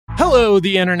Hello,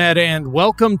 the internet, and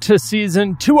welcome to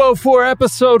season 204,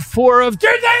 episode 4 of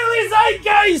Your Daily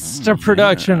Zeitgeist, a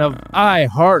production of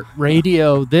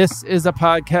iHeartRadio. This is a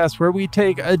podcast where we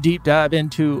take a deep dive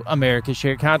into America's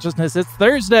shared consciousness. It's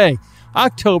Thursday,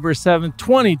 October 7th,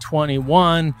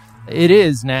 2021. It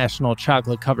is National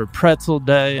Chocolate-Covered Pretzel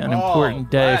Day, an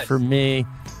important day for me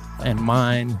and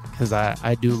mine, because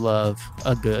I do love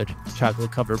a good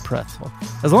chocolate-covered pretzel,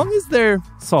 as long as they're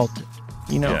salted.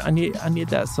 You know, I need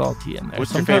that salty in there.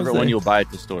 What's your favorite one you'll buy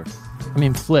at the store? I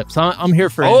mean, flips. I'm here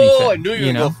for anything. Oh, I knew you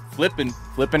were going to go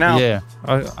flipping out. Yeah,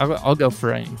 I'll go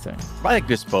for anything. I like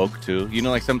bespoke, too. You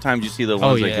know, like sometimes you see the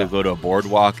ones you'll go to a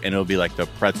boardwalk and it'll be like the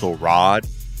pretzel rod,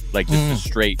 like just a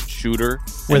straight shooter.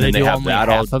 Where they do only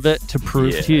half of it to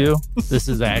prove to you this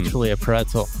is actually a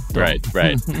pretzel. Right.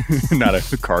 Not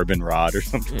a carbon rod or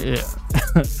something. Yeah.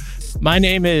 My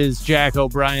name is Jack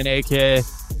O'Brien, a.k.a.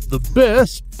 the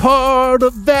best part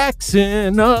of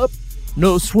vaccine up.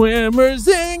 No swimmers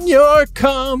in your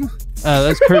cum.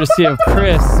 That's courtesy of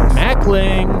Chris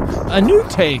Mackling. A new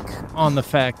take on the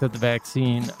fact that the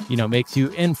vaccine, makes you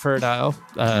infertile.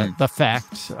 The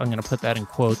fact, I'm going to put that in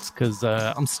quotes because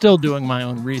I'm still doing my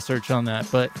own research on that.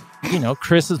 But,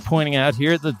 Chris is pointing out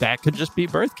here that could just be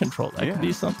birth control. That could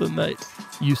be something that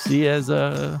you see as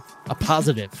a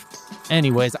positive.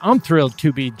 Anyways, I'm thrilled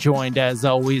to be joined, as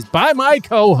always, by my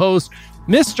co-host,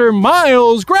 Mr.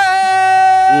 Miles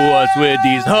Gray. What's with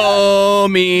these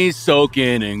homies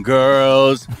soaking in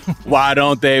girls? Why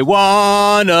don't they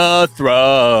wanna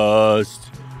thrust?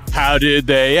 How did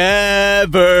they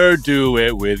ever do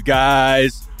it with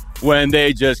guys when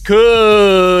they just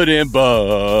couldn't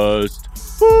bust?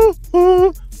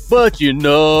 But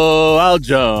I'll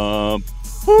jump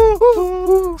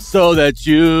so that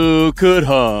you could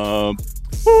hump.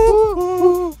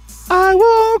 I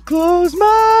won't close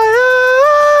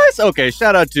my eyes. Okay,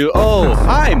 shout out to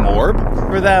hi Morb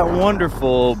for that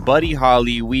wonderful Buddy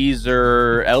Holly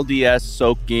Weezer LDS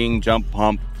soaking jump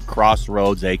pump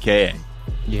Crossroads, aka.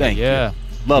 Thank you.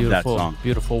 Love that song.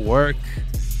 Beautiful work.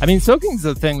 I mean, soaking's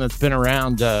a thing that's been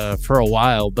around for a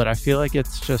while, but I feel like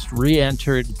it's just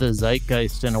re-entered the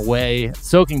zeitgeist in a way.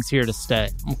 Soaking's here to stay.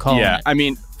 I'm calling it. I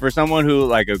mean, for someone who,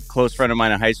 like a close friend of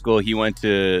mine in high school, he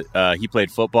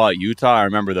played football at Utah. I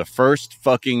remember the first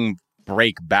fucking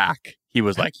break back, he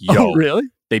was like, yo, really?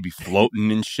 They be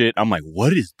floating and shit. I'm like,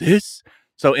 what is this?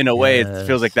 So in a way, it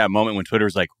feels like that moment when Twitter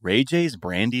was like, Ray J's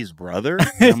Brandy's brother?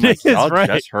 And I'm like, y'all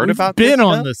just heard about this? Been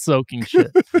on the soaking shit.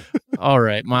 All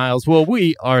right, Miles. Well,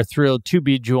 we are thrilled to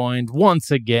be joined once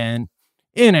again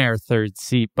in our third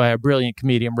seat by a brilliant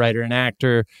comedian, writer, and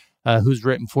actor who's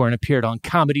written for and appeared on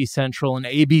Comedy Central and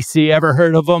ABC. Ever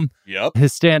heard of him? Yep.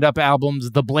 His stand-up albums,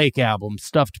 The Blake Album,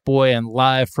 Stuffed Boy, and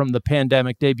Live from the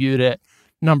Pandemic debuted at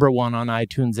 #1 on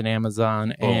iTunes and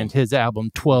Amazon, and his album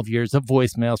 12 Years of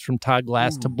Voicemails from Todd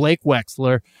Glass to Blake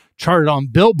Wexler charted on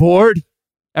Billboard.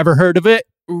 Ever heard of it?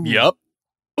 Yep.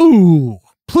 Ooh.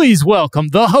 Please welcome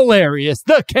the hilarious,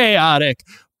 the chaotic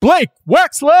Blake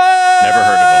Wexler! Never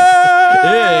heard of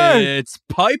him. It's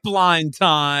pipeline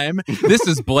time. This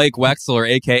is Blake Wexler,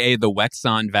 a.k.a. the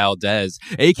Wexon Valdez,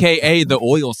 a.k.a. the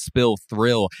oil spill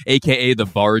thrill, a.k.a. the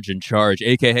barge in charge,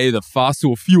 a.k.a. the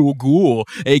fossil fuel ghoul,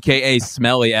 a.k.a.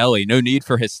 Smelly Ellie. No need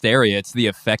for hysteria. It's the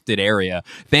affected area.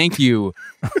 Thank you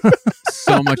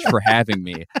so much for having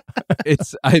me.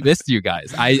 I missed you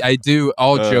guys. I do,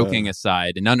 all joking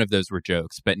aside, and none of those were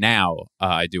jokes, but now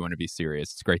I do want to be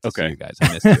serious. It's great to see you guys.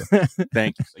 I missed you.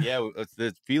 Thank you. So, yeah,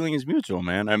 the feeling is mutual,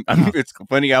 man. It's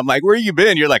funny. I'm like, where you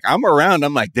been? You're like, I'm around.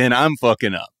 I'm like, then I'm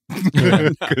fucking up.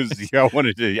 Because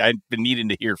I've been needing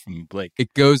to hear from Blake.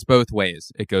 It goes both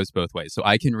ways. So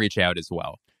I can reach out as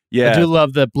well. Yeah. I do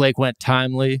love that Blake went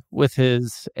timely with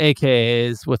his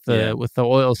AKAs with the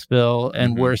oil spill,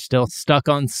 and we're still stuck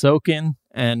on soaking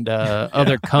and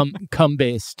other cum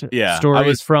based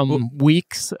stories from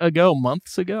weeks ago,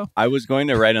 months ago. I was going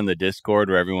to write on the Discord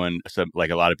where everyone, like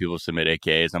a lot of people submit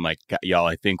AKAs. I'm like, y'all,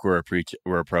 I think we're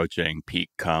approaching peak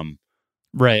cum,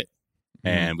 right?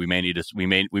 And we may need to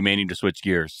switch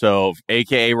gears. So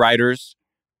AKA writers,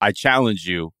 I challenge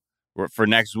you for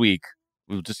next week.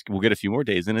 We'll get a few more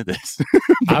days into this.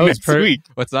 I was sweet.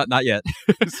 What's not yet?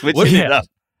 Switching it up.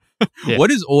 Yeah.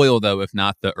 What is oil though, if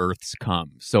not the Earth's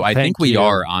cum? So I think we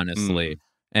are, honestly.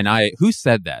 And who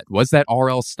said that? Was that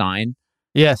R.L. Stein?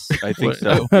 Yes, I think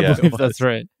so. I believe that's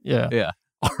right. Yeah.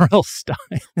 R.L. Stein.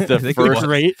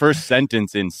 The first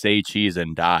sentence in "Say Cheese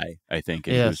and Die," I think,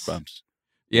 in Goosebumps.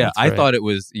 Yeah, I thought it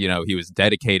was, he was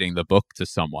dedicating the book to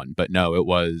someone, but no, it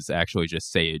was actually just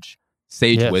sage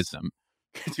wisdom.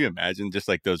 Could you imagine just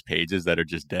like those pages that are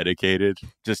just dedicated,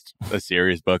 just a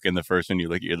serious book, and the first one you're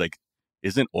like,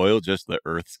 isn't oil just the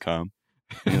Earth's cum?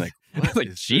 And you're like, what Like,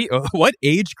 is gee, what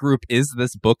age group is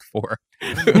this book for?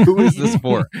 Who is this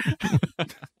for?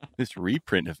 this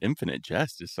reprint of Infinite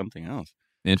Jest is something else.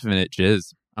 Infinite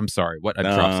Jizz. I'm sorry. What? I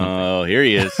dropped something. Oh, here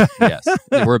he is. Yes,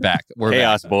 we're back. We're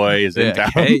Chaos back. Boy is in town.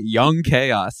 Hey, young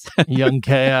Chaos. Young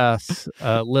Chaos,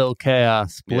 Lil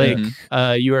Chaos. Blake,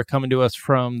 you are coming to us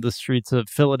from the streets of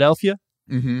Philadelphia?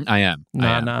 I am.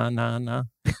 Nah.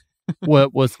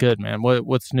 What's good, man?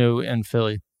 What's new in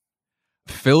Philly?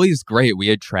 Philly's great. We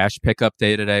had trash pickup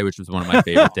day today, which was one of my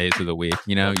favorite days of the week.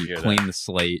 You know, Love to you hear clean the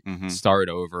slate, start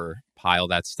over, pile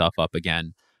that stuff up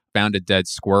again. Found a dead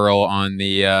squirrel on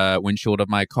the windshield of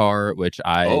my car, which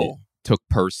I took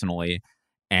personally.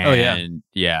 And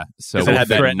so it had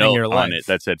that threatening note your on life. it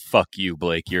that said, "Fuck you,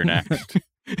 Blake. You're next."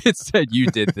 it said, "You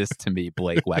did this to me,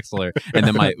 Blake Wexler." And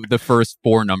then the first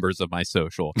 4 numbers of my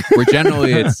social, where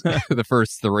generally it's the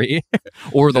first 3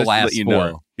 or the Just last let you 4.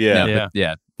 know. Yeah.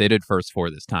 Yeah, they did first 4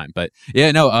 this time. But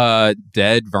yeah, no,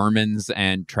 dead vermins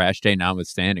and trash day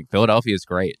notwithstanding, Philadelphia is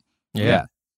great. Yeah.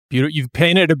 You've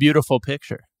painted a beautiful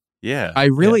picture. Yeah. I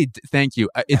really thank you.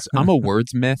 I'm a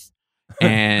wordsmith,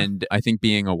 and I think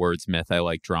being a wordsmith, I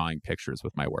like drawing pictures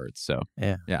with my words. So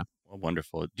yeah. Well,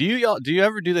 wonderful. Do you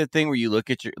ever do that thing where you look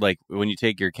at your, like, when you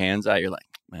take your cans out, you're like,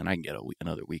 man, I can get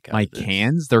another week out My of this.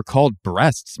 cans, they're called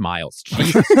breast smiles.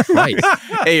 Jesus Christ.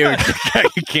 Hey, you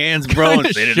got your cans, bro, and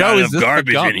they didn't show have is enough this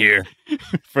garbage to in here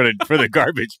for the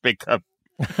garbage pickup.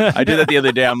 I did that the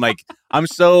other day. I'm like, I'm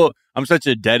such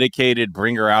a dedicated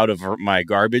bringer out of my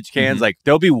garbage cans. Like,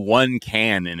 there'll be 1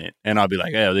 can in it, and I'll be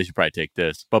like, oh, they should probably take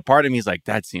this. But part of me is like,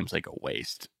 that seems like a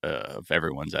waste of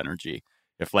everyone's energy.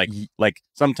 If like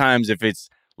sometimes if it's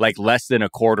like less than a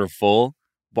quarter full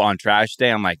on trash day,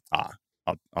 I'm like,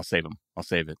 I'll save them. I'll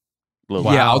save it.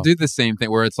 Yeah, I'll do the same thing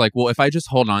where it's like, well, if I just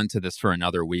hold on to this for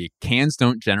another week, cans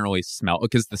don't generally smell,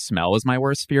 because the smell is my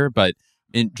worst fear, but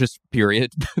in just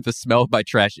period, the smell of my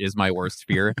trash is my worst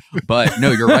fear. But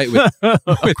no, you're right with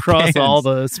across cans. all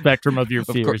the spectrum of your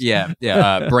fears.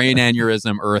 Brain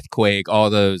aneurysm, earthquake, all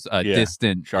those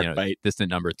distant shark bite, distant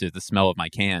number to the smell of my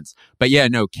cans. But yeah,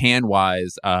 no, can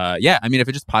wise, I mean, if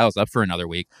it just piles up for another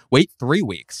week, wait 3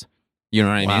 weeks. You know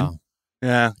what I mean?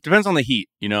 Yeah, depends on the heat,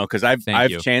 because I've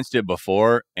chanced it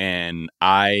before, and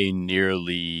I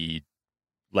nearly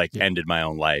ended my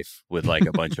own life with like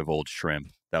a bunch of old shrimp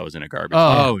that was in a garbage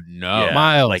can. Oh no, yeah,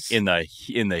 Miles! Like in the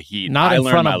heat, not in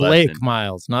front of Blake, lesson.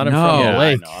 Miles. Not in front of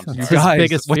Blake. I'm sorry. Guys,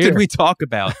 biggest what fear. did we talk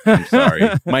about? I'm sorry.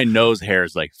 My nose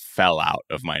hairs fell out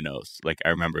of my nose. Like, I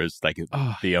remember it's like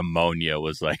the ammonia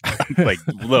was like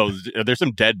there's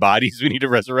some dead bodies we need to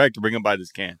resurrect to bring them by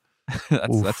this can.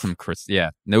 That's some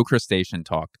no crustacean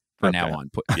talk from now on.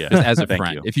 Just as a Thank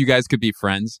friend, you. if you guys could be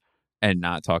friends and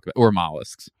not talk about or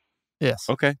mollusks. Yes.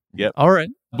 Okay. Yep. All right,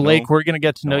 Blake, we're going to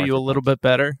get to know you a hard little bit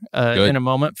better in a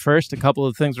moment. First, a couple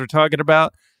of things we're talking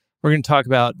about. We're going to talk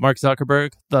about Mark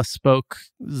Zuckerberg. Thus spoke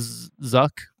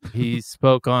Zuck. He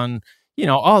spoke on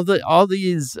all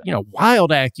these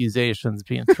wild accusations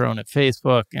being thrown at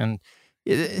Facebook, and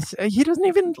he doesn't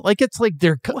even it's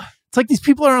like these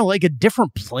people are on like a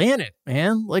different planet,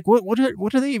 man. Like what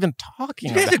are they even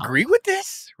talking about? You guys agree with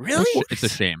this? Really? It's a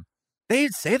shame. They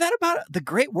say that about the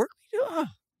great work we do? Oh.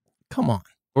 Come on.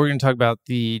 We're going to talk about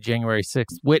the January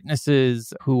 6th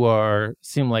witnesses who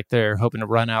seem like they're hoping to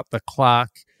run out the clock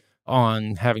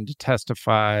on having to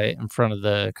testify in front of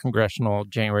the Congressional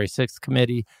January 6th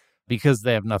committee because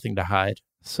they have nothing to hide.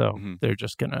 So they're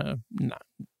just going to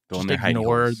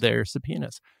ignore their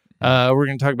subpoenas. We're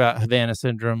going to talk about Havana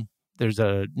syndrome. There's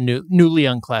a newly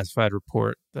unclassified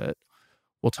report that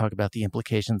we'll talk about the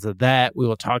implications of that. We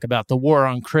will talk about the war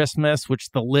on Christmas,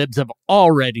 which the libs have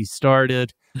already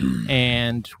started.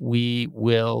 And we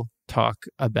will talk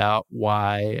about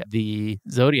why the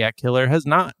Zodiac killer has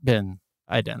not been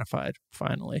identified,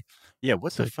 finally. Yeah,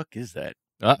 what the fuck is that?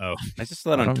 Uh-oh. I just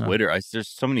saw it on Twitter. There's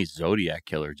so many Zodiac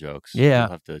killer jokes. Yeah.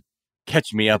 You'll have to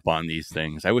catch me up on these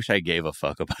things. I wish I gave a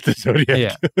fuck about the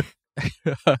Zodiac killer.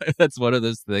 That's one of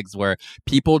those things where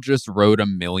people just wrote a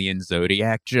million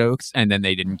Zodiac jokes and then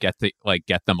they didn't get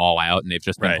them all out, and they've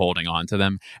just been holding on to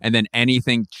them. And then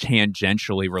anything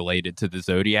tangentially related to the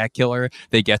Zodiac killer,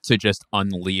 they get to just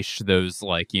unleash those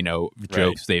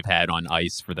jokes they've had on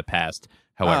ice for the past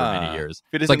however many years.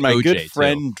 It isn't my OJ good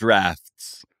friend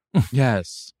drafts.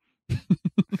 Yes.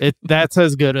 That's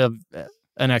as good of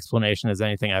an explanation as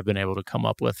anything I've been able to come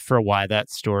up with for why that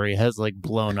story has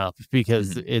blown up,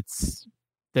 because it's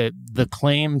the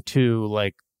claim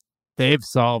to they've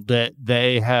solved it.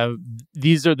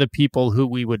 These are the people who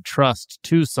we would trust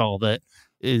to solve it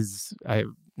is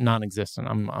non-existent.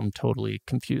 I'm totally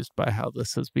confused by how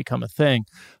this has become a thing.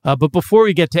 But before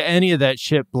we get to any of that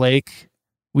shit, Blake,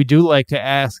 we do like to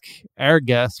ask our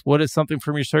guests, what is something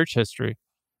from your search history?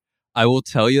 I will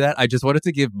tell you that. I just wanted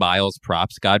to give Miles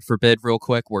props, God forbid, real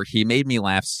quick, where he made me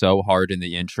laugh so hard in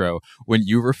the intro when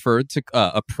you referred to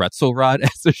a pretzel rod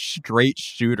as a straight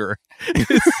shooter.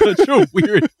 It's such a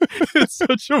weird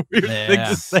thing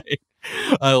to say.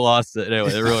 I lost it.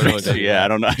 Anyway, it really was. Yeah, I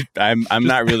don't know. I'm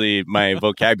not really. My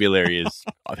vocabulary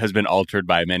has been altered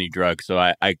by many drugs, so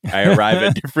I arrive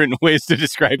at different ways to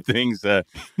describe things, than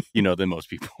most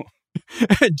people.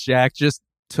 Jack just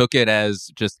took it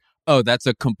as just. Oh, that's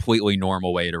a completely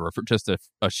normal way to refer. Just a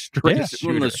straight shooter.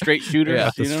 One of those straight shooters. Yeah,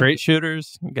 the straight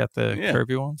shooters. You got the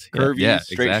curvy ones. Curvy,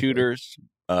 straight shooters,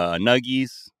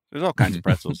 nuggies. There's all kinds of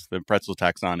pretzels. The pretzel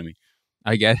taxonomy.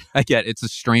 I get. It's a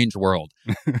strange world.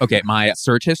 Okay, my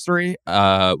search history.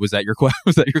 Was that your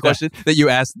question that you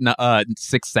asked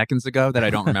 6 seconds ago that I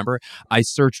don't remember? I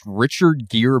searched Richard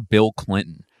Gere, Bill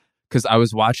Clinton. Because I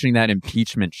was watching that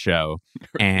impeachment show,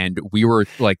 and we were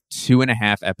like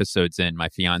 2.5 episodes in, my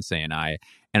fiance and I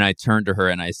turned to her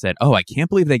and I said, "Oh, I can't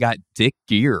believe they got Dick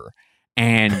Gere."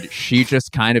 And she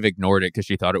just kind of ignored it because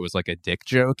she thought it was like a dick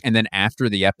joke. And then after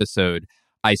the episode,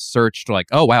 I searched like,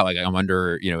 oh, wow, like I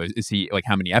wonder, is he like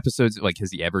how many episodes? Like,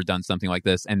 has he ever done something like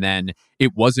this? And then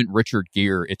it wasn't Richard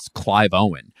Gere. It's Clive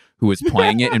Owen who was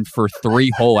playing it. And for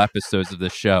 3 whole episodes of the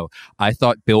show, I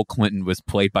thought Bill Clinton was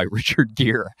played by Richard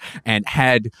Gere and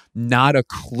had not a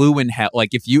clue in how, like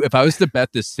if I was to bet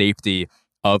the safety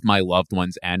of my loved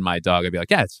ones and my dog, I'd be like,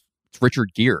 yeah, it's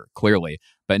Richard Gere, clearly.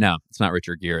 But no, it's not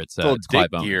Richard Gere. It's Clive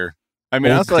Owen. Gere. I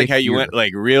mean, I also like how you went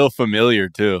like real familiar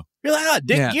too. You're like, oh,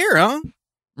 Dick Gere, huh?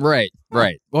 Right.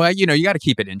 Well, you got to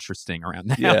keep it interesting around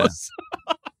the house.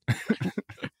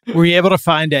 Were you able to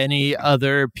find any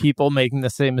other people making the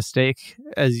same mistake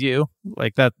as you?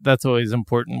 Like that's always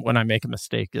important when I make a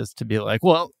mistake, is to be like,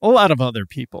 well, a lot of other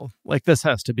people. Like, this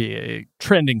has to be a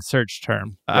trending search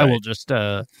term. Right. I will just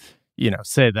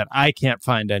say that I can't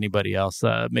find anybody else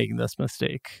making this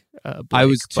mistake. Blake, I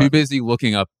was too busy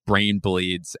looking up brain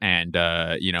bleeds and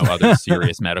other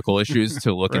serious medical issues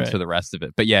to look into the rest of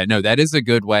it. But yeah, no, that is a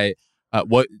good way.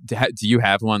 What do you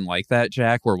have one like that,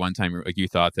 Jack? Where one time like you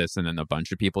thought this, and then a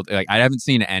bunch of people like I haven't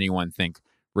seen anyone think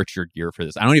Richard Gere for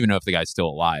this. I don't even know if the guy's still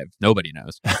alive. Nobody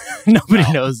knows. Nobody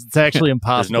knows. It's actually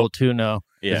impossible to know.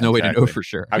 Yeah, there's no way to know for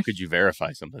sure. How could you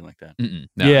verify something like that?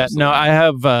 No, I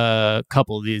have a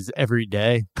couple of these every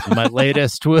day. My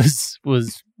latest was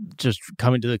just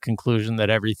coming to the conclusion that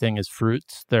everything is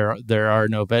fruits. There are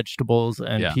no vegetables,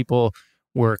 and people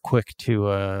were quick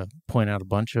to point out a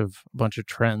bunch of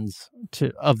trends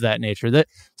of that nature.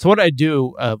 So what I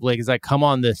do, Blake, is I come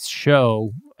on this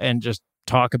show and just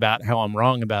talk about how I'm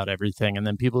wrong about everything, and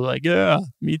then people are like, "Yeah,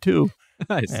 me too."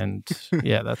 Nice. And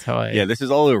that's how I. Yeah, this is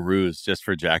all a ruse just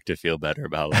for Jack to feel better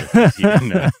about life.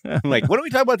 I'm like, "What do we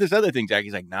talk about this other thing?" Jack,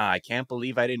 he's like, "Nah, I can't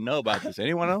believe I didn't know about this."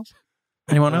 Anyone else?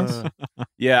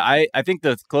 Yeah, I think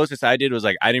the closest I did was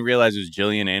like I didn't realize it was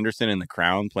Gillian Anderson in The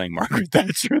Crown playing Margaret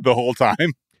Thatcher the whole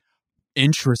time.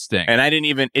 Interesting. And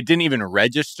it didn't even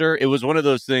register. It was one of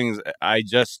those things. I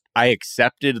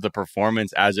accepted the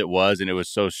performance as it was, and it was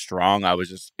so strong. I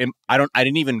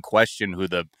didn't even question who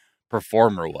the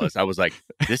performer was. I was like,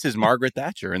 this is Margaret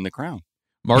Thatcher in The Crown.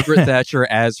 Margaret Thatcher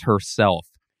as herself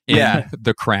in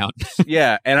The Crown.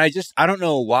 Yeah, and I don't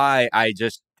know why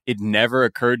it never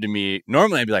occurred to me.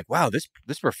 Normally I'd be like, wow, this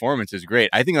performance is great.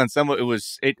 I think on some it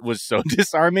was so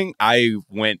disarming. I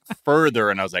went further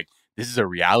and I was like, this is a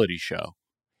reality show.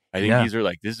 I think these are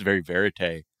like, this is very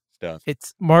verite stuff.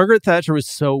 It's Margaret Thatcher was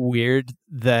so weird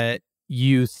that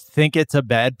you think it's a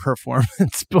bad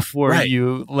performance before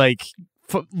you like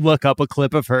look up a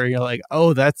clip of her. And you're like,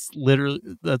 oh, that's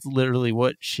literally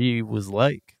what she was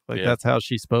like. Like that's how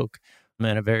she spoke in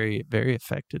a very, very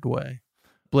affected way.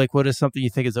 Blake, what is something you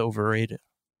think is overrated?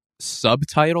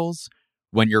 Subtitles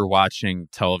when you're watching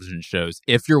television shows.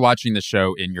 If you're watching the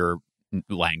show in your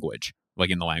language, like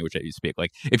in the language that you speak.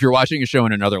 Like if you're watching a show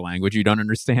in another language you don't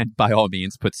understand, by all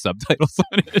means put subtitles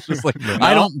on it. It's just like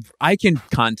I can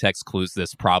context clues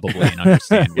this probably and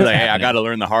understand. You're like, hey, I got to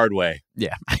learn the hard way.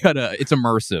 Yeah, it's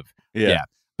immersive. Yeah.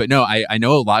 But no, I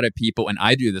know a lot of people, and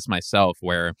I do this myself,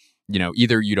 where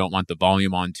either you don't want the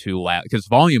volume on too loud, because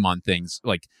volume on things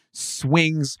like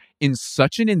swings in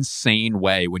such an insane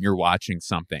way when you're watching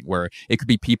something where it could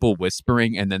be people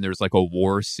whispering and then there's like a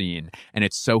war scene and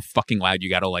it's so fucking loud you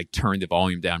got to like turn the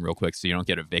volume down real quick so you don't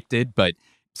get evicted. But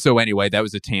so anyway, that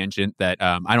was a tangent that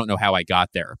I don't know how I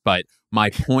got there, but my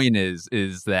point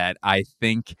is that I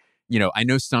think I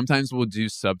know sometimes we'll do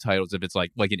subtitles if it's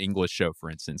like an English show, for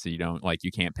instance, and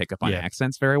you can't pick up on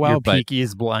accents very well. Your but peaky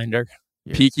is blinder.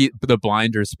 The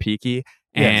blinder's peaky.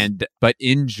 Yes. But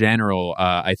in general,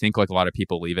 I think like a lot of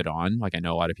people leave it on. Like I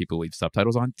know a lot of people leave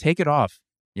subtitles on. Take it off.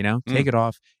 Take it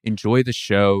off. Enjoy the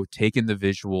show. Take in the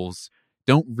visuals.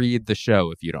 Don't read the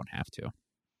show if you don't have to.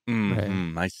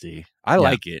 I see. I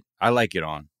like it. I like it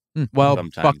on. Well,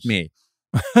 sometimes. Fuck me.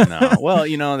 No.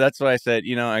 Well, that's why I said,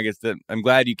 I guess that I'm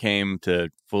glad you came to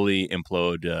fully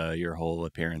implode your whole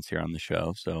appearance here on the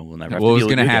show. So we'll never have to Well, it was deal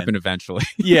going to with you happen again. eventually.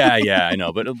 Yeah, I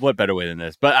know. But what better way than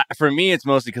this? But for me, it's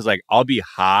mostly because I'll be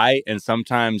high and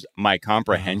sometimes my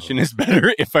comprehension is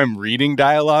better if I'm reading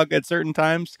dialogue at certain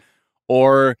times.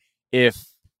 Or I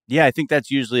think that's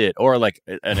usually it. Or like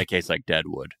in a case like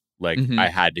Deadwood, I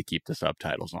had to keep the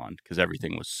subtitles on because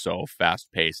everything was so fast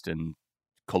paced and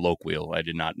colloquial. I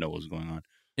did not know what was going on.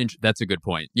 That's a good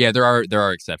point. Yeah, there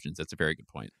are exceptions. That's a very good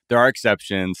point. There are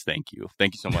exceptions. Thank you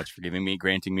so much for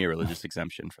granting me a religious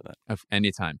exemption for that.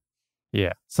 Anytime.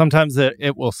 Yeah, sometimes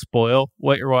it will spoil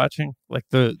what you're watching. Like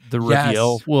the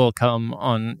reveal will come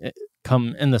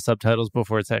in the subtitles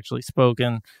before it's actually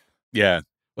spoken. Yeah.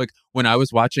 Like when I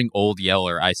was watching Old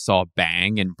Yeller, I saw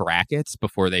bang in brackets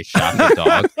before they shot the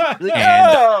dog,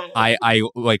 and I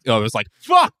was like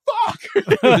fuck.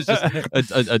 It was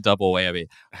just a double whammy.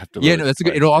 That's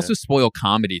good. It'll also spoil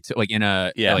comedy too, like in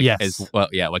a as well,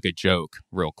 like a joke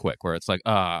real quick where it's like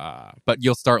but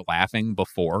you'll start laughing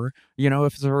before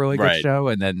if it's a really good show,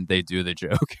 and then they do the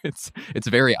joke. It's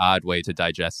a very odd way to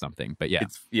digest something, but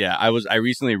I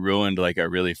recently ruined like a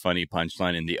really funny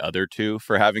punchline in the other two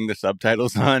for having the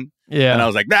subtitles on. Yeah. And I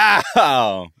was like,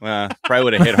 probably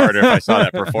would have hit harder if I saw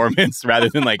that performance rather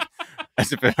than like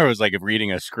as if I was like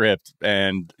reading a script.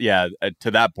 And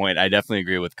to that point, I definitely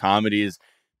agree with comedies.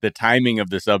 The timing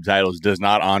of the subtitles does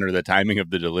not honor the timing of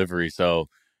the delivery. So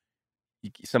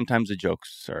sometimes the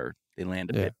jokes they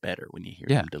land a bit better when you hear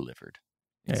them delivered.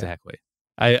 Yeah. Exactly.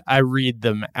 I read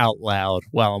them out loud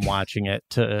while I'm watching it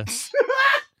to,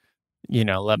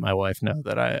 let my wife know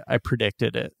that I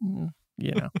predicted it.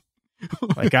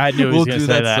 Like I knew he was going to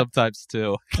say that sometimes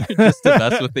too, just to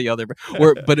mess with the other.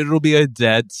 But it'll be a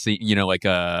dead scene, like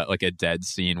a dead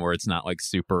scene where it's not like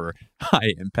super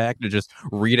high impact. Just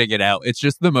reading it out, it's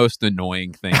just the most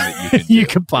annoying thing that you can do, you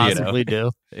could possibly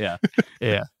do. Yeah.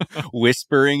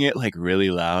 Whispering it like really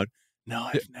loud. No,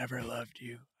 I've never loved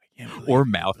you. I can't believe or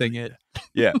mouthing it.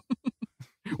 Yeah.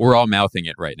 We're all mouthing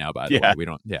it right now. By the way, we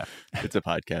don't. Yeah, it's a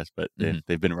podcast, but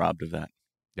they've been robbed of that.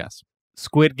 Yes.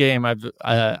 Squid Game,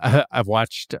 I've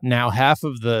watched now half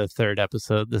of the third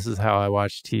episode. This is how I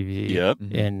watch TV. Yep.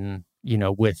 And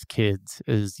with kids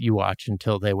is you watch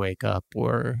until they wake up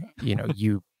or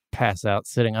you pass out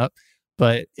sitting up.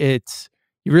 But you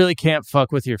really can't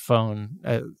fuck with your phone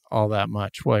all that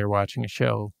much while you're watching a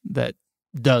show that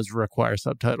does require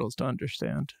subtitles to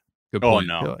understand. Good point.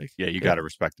 Oh no. You got to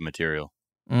respect the material.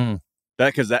 Mm.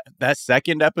 Because that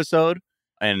second episode.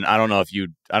 And I don't know if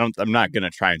I'm not going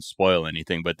to try and spoil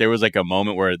anything, but there was like a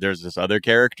moment where there's this other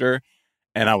character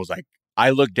and I was like, I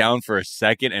looked down for a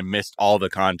second and missed all the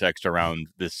context around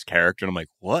this character. And I'm like,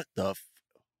 what the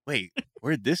wait,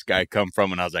 where'd this guy come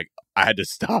from? And I was like, I had to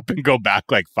stop and go back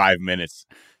like 5 minutes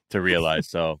to realize.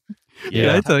 So Can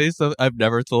I tell you something I've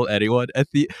never told anyone? At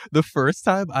the first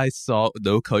time I saw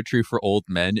No Country for Old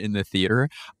Men in the theater,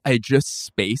 I just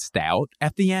spaced out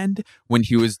at the end when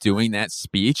he was doing that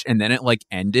speech, and then it like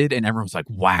ended, and everyone was like,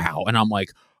 "Wow!" And I'm like,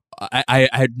 I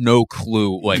had no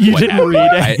clue like you what didn't happened.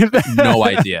 read it. I had no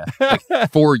idea.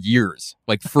 Like 4 years,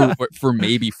 like for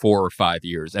maybe 4 or 5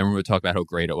 years, everyone would talk about how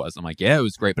great it was. I'm like, yeah, it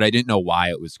was great, but I didn't know why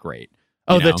it was great.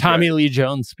 The Tommy Lee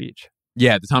Jones speech.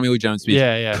 Yeah, the Tommy Lee Jones speech.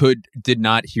 Yeah. Did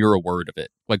not hear a word of it.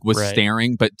 Like was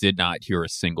staring, but did not hear a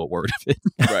single word of it.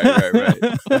 Right.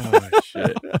 Oh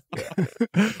shit.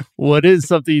 What is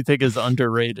something you think is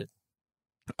underrated?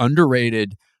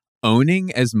 Underrated,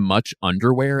 owning as much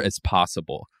underwear as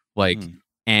possible. Like,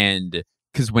 and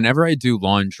because whenever I do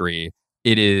laundry,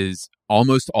 it is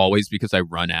almost always because I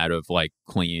run out of like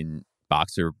clean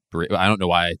boxer briefs. I don't know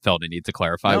why I felt a need to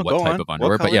clarify what type of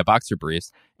underwear, but yeah, boxer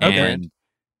briefs.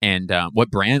 And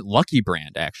what brand? Lucky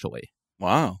Brand, actually.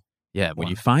 Wow. Yeah, when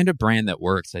you find a brand that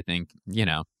works, I think,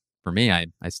 for me, I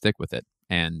stick with it.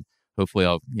 And hopefully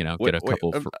I'll, get a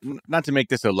couple. Not to make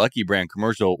this a Lucky Brand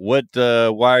commercial. Why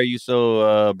are you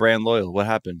so brand loyal? What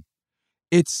happened?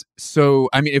 It's so,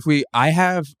 I mean, I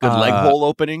have good leg hole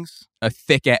openings. A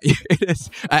thick, it is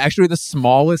actually the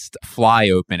smallest fly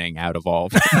opening out of all.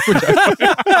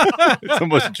 It's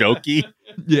almost jokey.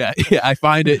 Yeah, I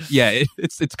find it. Yeah,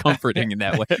 it's comforting in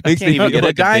that way. Makes me even get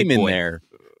a dime in there.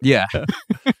 Yeah.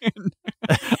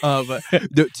 But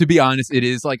to be honest, it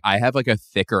is like I have like a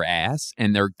thicker ass,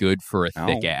 and they're good for a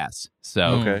thick ass. So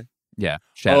Okay. yeah.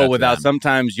 Shout out to without them.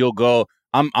 sometimes you'll go.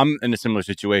 I'm in a similar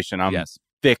situation. I'm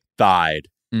thick thighed,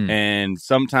 and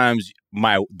sometimes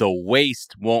the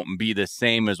waist won't be the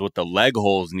same as what the leg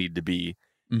holes need to be,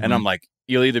 and I'm like,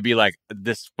 you'll either be like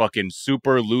this fucking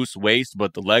super loose waist,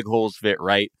 but the leg holes fit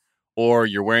right. Or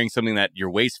you're wearing something that your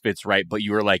waist fits right, but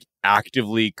you are like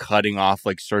actively cutting off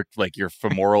like your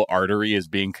femoral artery is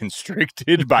being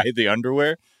constricted by the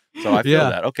underwear. So I feel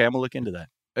that. Okay, I'm gonna look into that.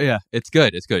 Yeah, it's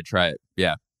good. It's good. Try it.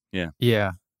 Yeah.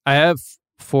 Yeah. I have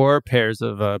 4 pairs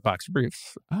of boxer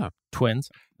briefs, twins,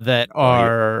 that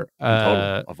are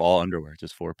total of all underwear,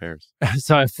 just 4 pairs.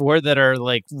 So I have 4 that are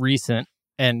like recent,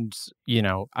 and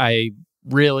I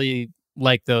really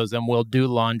like those, and will do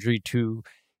laundry to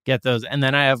get those. And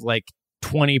then I have like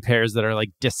 20 pairs that are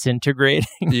like disintegrating.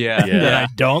 That I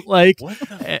don't like. What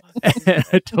the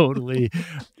fuck? Totally.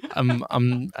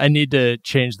 I need to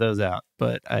change those out,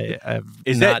 but I've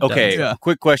Is not that okay? done so.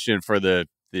 Quick question for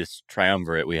this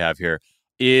triumvirate we have here.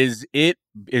 Is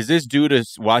this due to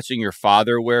watching your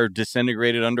father wear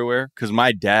disintegrated underwear? Because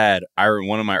my dad,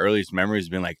 one of my earliest memories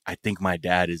being like, I think my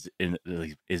dad is in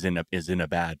a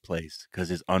bad place because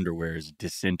his underwear is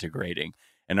disintegrating.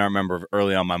 And I remember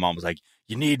early on, my mom was like,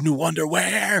 "You need new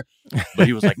underwear," but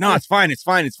he was like, "No, it's fine, it's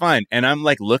fine, it's fine." And I'm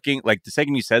like looking, like the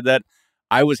second you said that,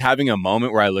 I was having a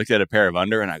moment where I looked at a pair of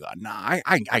under and I go, "Nah,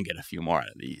 I can get a few more out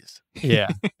of these." Yeah.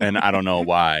 And I don't know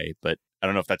why, but I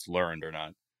don't know if that's learned or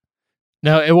not.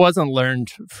 No, it wasn't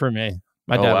learned for me.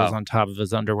 My dad was wow. on top of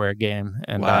his underwear game,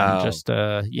 and Wow. I'm just,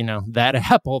 that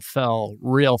apple fell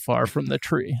real far from the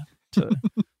tree.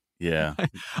 Yeah.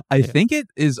 I think it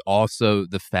is also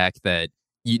the fact that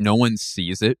no one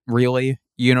sees it really.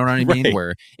 You know what I mean? Right.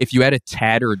 Where if you had a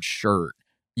tattered shirt,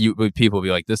 people would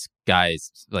be like, this guy's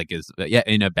like is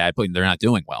in a bad place. They're not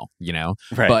doing well,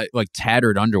 Right. But like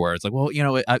tattered underwear, it's like, well,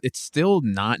 it's still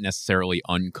not necessarily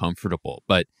uncomfortable.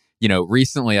 But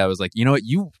recently I was like, you know what,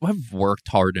 you have worked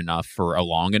hard enough for a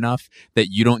long enough that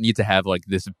you don't need to have like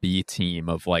this B team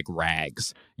of like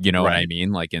rags. You know what I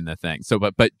mean? Like in the thing. So,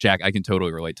 but Jack, I can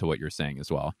totally relate to what you're saying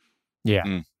as well.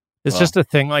 Yeah. It's just a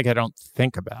thing like I don't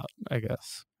think about, I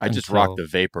guess. I just rock the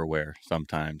vaporware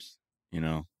sometimes,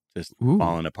 just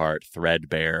falling apart,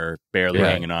 threadbare, barely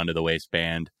hanging onto the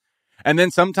waistband. And then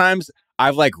sometimes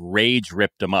I've like rage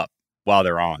ripped them up while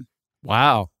they're on.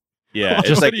 Wow. Yeah.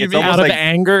 Just like, it's out of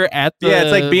anger at the... Yeah,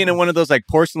 it's like being in one of those like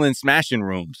porcelain smashing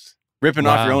rooms, ripping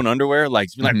off your own underwear, like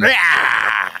from I've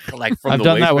the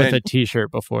done that waistband. with a t-shirt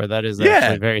before. That is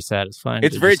actually very satisfying.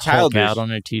 It's to very just Hulk childish. out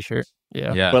on a t-shirt.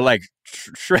 Yeah. But like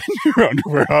shredding your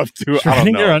underwear off too. I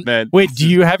don't know, man. Wait, do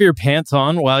you have your pants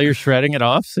on while you're shredding it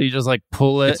off? So you just like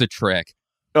pull it? It's a trick.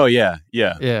 Oh yeah,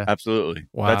 absolutely.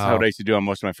 Wow. That's how I used to do on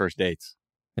most of my first dates.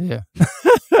 Yeah.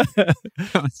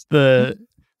 The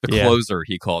closer,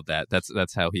 he called that.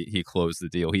 That's how he closed the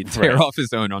deal. He'd tear off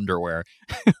his own underwear.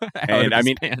 And I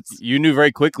mean, pants. You knew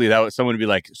very quickly that someone would be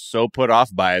like so put off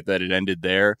by it that it ended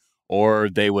there, or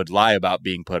they would lie about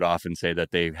being put off and say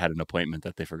that they had an appointment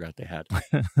that they forgot they had.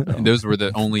 And those were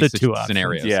the only two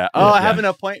scenarios. Yeah. Oh, I have an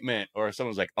appointment. Or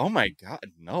someone's like, "Oh my God,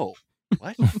 no.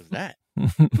 What was that?"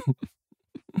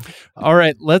 All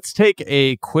right, let's take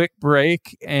a quick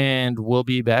break and we'll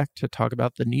be back to talk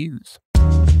about the news.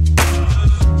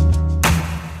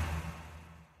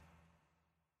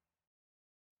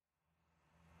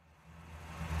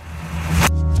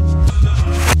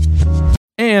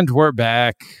 And we're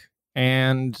back.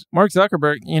 And Mark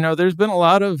Zuckerberg, there's been a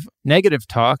lot of negative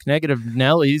talk, negative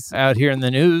Nellies out here in the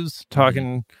news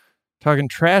talking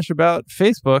trash about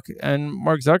Facebook. And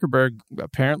Mark Zuckerberg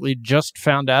apparently just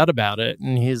found out about it.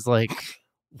 And he's like,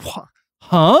 what?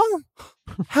 Huh?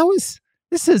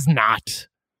 This is not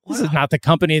the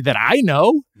company that I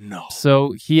know. No.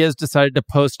 So he has decided to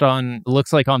post on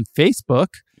Facebook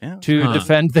to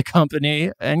defend the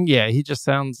company. And he just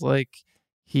sounds like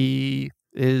he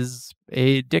is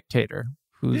a dictator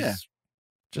who's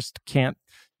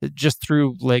just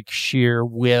through like sheer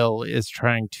will is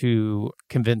trying to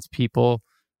convince people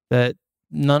that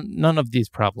none of these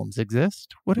problems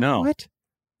exist. What?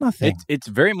 Nothing. It's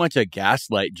very much a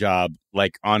gaslight job,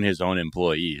 like on his own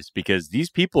employees, because these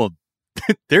people,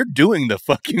 they're doing the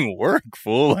fucking work,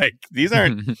 fool. Like these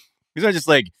aren't just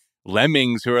like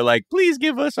lemmings who are like, please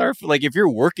give us our, like if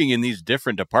you're working in these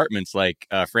different departments, like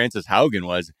Frances Haugen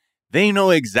was, they know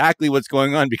exactly what's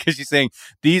going on, because she's saying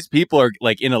these people are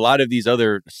like in a lot of these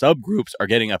other subgroups are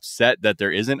getting upset that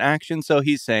there isn't action. So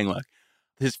he's saying, look,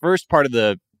 his first part of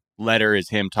the letter is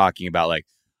him talking about like,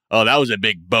 oh, that was a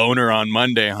big boner on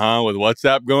Monday, huh? With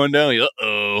WhatsApp going down?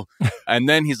 Uh-oh. And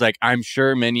then he's like, I'm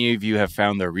sure many of you have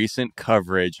found the recent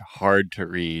coverage hard to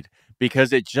read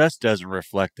because it just doesn't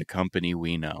reflect the company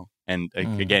we know. And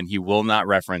again, he will not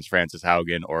reference Frances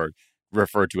Haugen or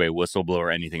refer to a whistleblower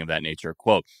or anything of that nature.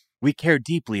 Quote, we care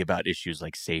deeply about issues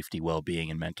like safety, well-being,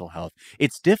 and mental health.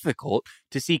 It's difficult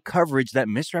to see coverage that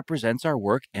misrepresents our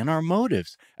work and our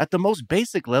motives. At the most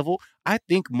basic level, I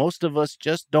think most of us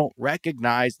just don't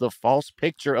recognize the false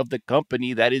picture of the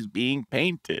company that is being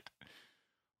painted.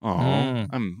 Oh,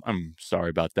 I'm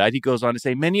sorry about that. He goes on to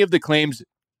say, many of the claims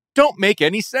don't make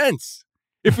any sense.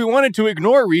 If we wanted to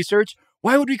ignore research,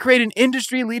 why would we create an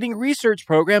industry-leading research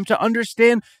program to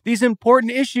understand these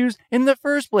important issues in the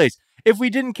first place? If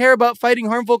we didn't care about fighting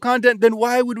harmful content, then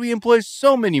why would we employ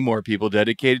so many more people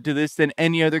dedicated to this than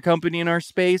any other company in our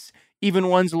space, even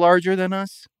ones larger than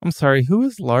us? I'm sorry, who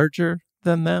is larger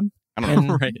than them? I don't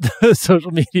know. Right. The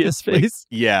social media space.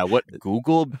 Yeah, what,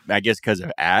 Google? I guess because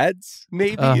of ads,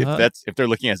 maybe, if they're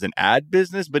looking as an ad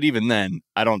business. But even then,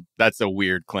 that's a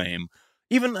weird claim.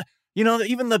 Even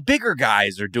the bigger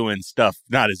guys are doing stuff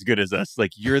not as good as us.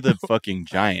 Like, you're the fucking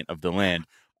giant of the land.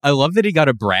 I love that he got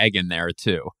a brag in there,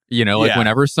 too.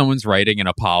 Whenever someone's writing an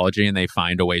apology and they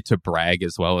find a way to brag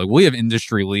as well, like, we have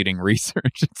industry-leading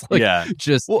research. It's like,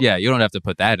 you don't have to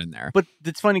put that in there. But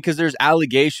it's funny because there's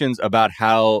allegations about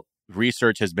how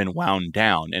research has been wound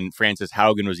down. And Frances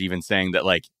Haugen was even saying that,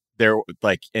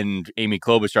 and Amy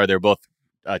Klobuchar, they're both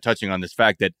touching on this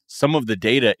fact that some of the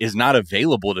data is not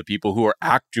available to people who are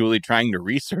actually trying to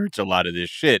research a lot of this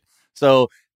shit. So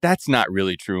that's not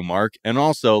really true, Mark. And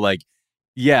also,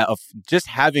 just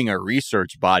having a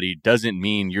research body doesn't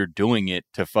mean you're doing it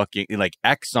to fucking,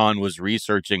 Exxon was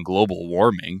researching global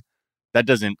warming.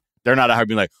 They're not out here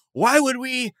being like, why would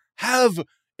we have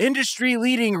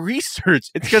industry-leading research?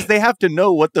 It's because they have to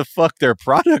know what the fuck their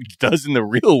product does in the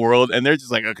real world, and they're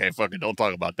just like, okay, fuck it, don't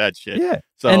talk about that shit. Yeah.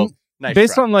 So, and nice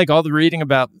based try. on all the reading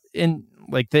about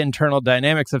the internal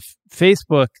dynamics of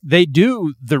Facebook, they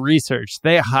do the research.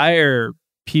 They hire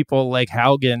people like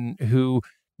Haugen who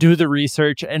do the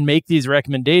research and make these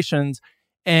recommendations.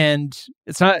 And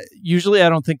it's not usually, I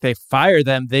don't think they fire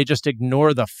them. They just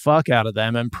ignore the fuck out of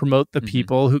them and promote the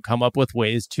people who come up with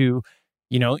ways to,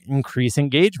 increase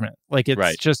engagement.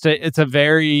 It's a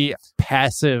very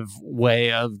passive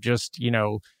way of just,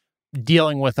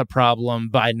 dealing with a problem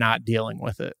by not dealing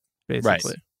with it,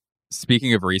 basically. Right.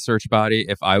 Speaking of research body,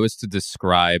 if I was to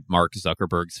describe Mark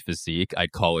Zuckerberg's physique,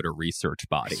 I'd call it a research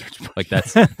body.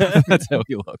 That's how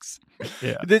he looks.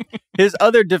 Yeah. His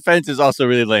other defense is also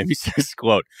really lame. He says,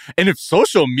 quote, and if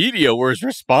social media were as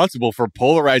responsible for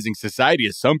polarizing society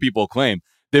as some people claim,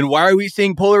 then why are we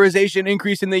seeing polarization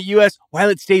increase in the U.S. while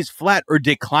it stays flat or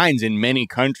declines in many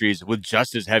countries with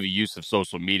just as heavy use of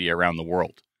social media around the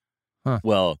world? Huh.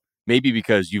 Well, maybe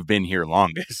because you've been here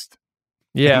longest.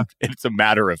 Yeah. And it's a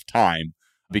matter of time,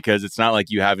 because it's not like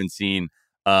you haven't seen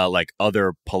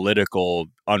other political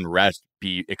unrest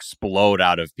explode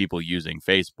out of people using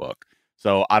Facebook.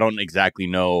 So I don't exactly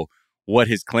know what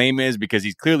his claim is, because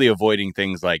he's clearly avoiding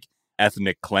things like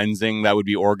ethnic cleansing that would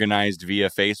be organized via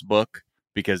Facebook,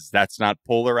 because that's not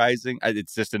polarizing.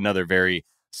 It's just another very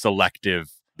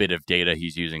selective bit of data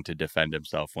he's using to defend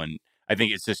himself, when I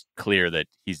think it's just clear that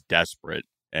he's desperate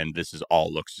and this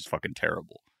looks just fucking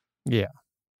terrible. Yeah.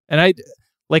 And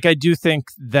I do think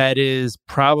that is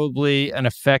probably an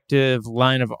effective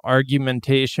line of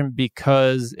argumentation,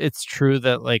 because it's true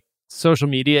that social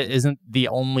media isn't the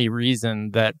only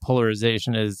reason that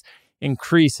polarization is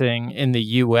increasing in the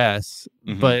US,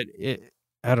 but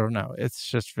I don't know. It's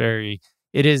just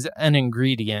it is an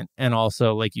ingredient. And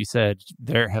also, like you said,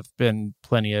 there have been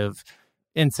plenty of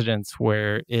incidents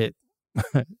where it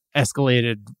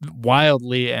escalated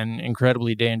wildly and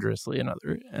incredibly dangerously in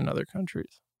other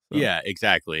countries. So. Yeah,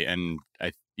 exactly. And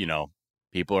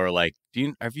people are like,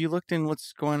 have you looked in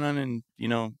what's going on in,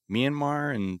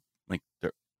 Myanmar and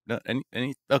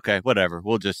okay, whatever.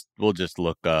 We'll just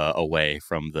look away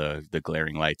from the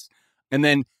glaring lights. And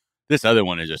then this other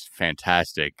one is just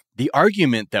fantastic. The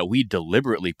argument that we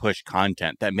deliberately push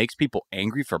content that makes people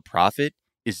angry for profit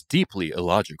is deeply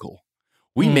illogical.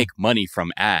 We make money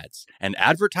from ads, and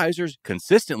advertisers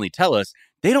consistently tell us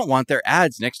they don't want their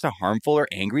ads next to harmful or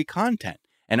angry content.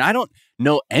 And I don't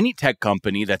know any tech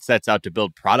company that sets out to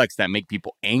build products that make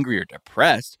people angry or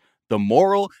depressed. The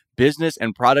moral, business,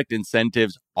 and product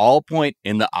incentives all point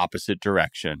in the opposite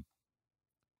direction.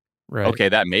 Right. Okay,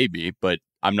 that may be, but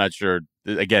I'm not sure.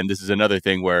 Again, this is another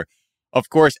thing where, of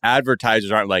course,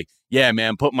 advertisers aren't like, yeah,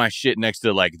 man, put my shit next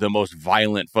to the most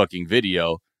violent fucking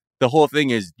video. the whole thing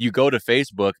is you go to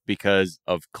Facebook because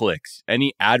of clicks.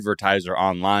 Any advertiser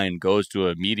online goes to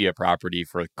a media property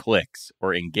for clicks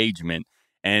or engagement.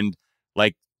 And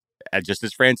like, just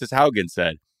as Francis Haugen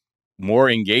said, more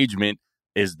engagement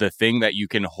is the thing that you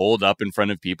can hold up in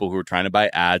front of people who are trying to buy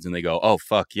ads and they go, oh,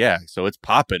 fuck yeah. So it's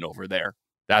popping over there.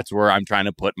 That's where I'm trying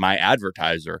to put my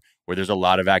advertiser, where there's a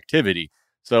lot of activity.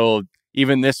 So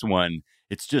even this one,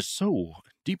 it's just so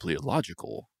deeply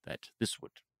illogical that this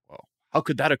would, well, how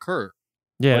could that occur?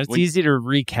 Yeah, But it's easy to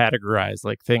recategorize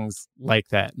like things like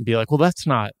that and be like, well, that's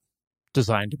not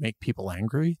designed to make people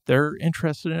angry. They're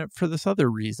interested in it for this other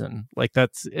reason. Like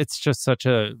it's just such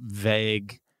a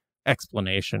vague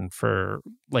explanation for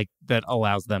like that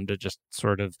allows them to just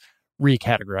sort of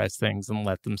recategorize things and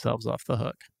let themselves off the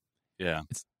hook. Yeah.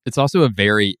 It's also a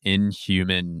very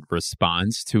inhuman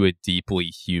response to a deeply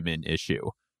human issue.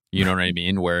 You know what I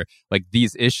mean? Where like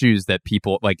these issues that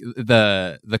people like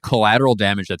the collateral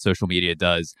damage that social media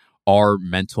does are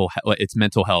it's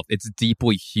mental health. It's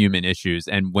deeply human issues.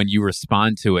 And when you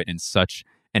respond to it in such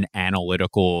an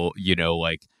analytical,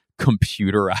 like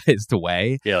computerized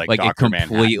way, like it Dr.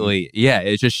 completely,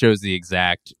 it just shows the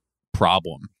exact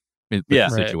problem with the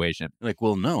Right. situation. Like,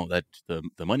 well, no, that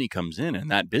the money comes in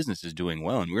and that business is doing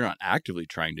well and we're not actively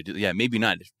trying to do, maybe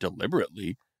not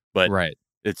deliberately, but Right.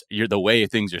 the way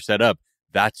things are set up,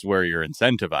 that's where you're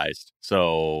incentivized.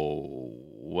 So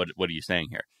what are you saying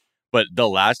here? But the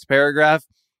last paragraph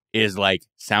is like,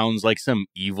 sounds like some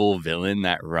evil villain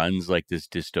that runs like this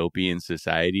dystopian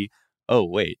society. Oh,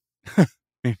 wait.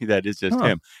 Maybe that is just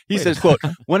him. He says, quote,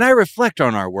 when I reflect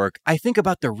on our work, I think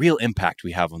about the real impact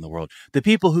we have on the world. The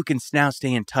people who can now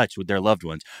stay in touch with their loved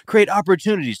ones, create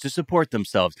opportunities to support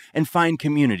themselves, and find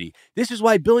community. This is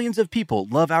why billions of people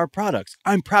love our products.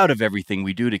 I'm proud of everything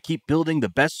we do to keep building the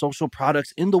best social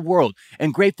products in the world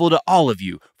and grateful to all of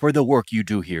you for the work you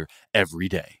do here every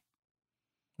day.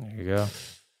 There you go.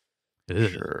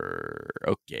 Sure.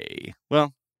 Okay.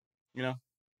 Well,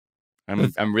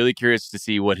 I'm really curious to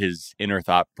see what his inner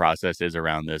thought process is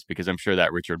around this, because I'm sure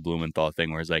that Richard Blumenthal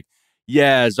thing where it's like,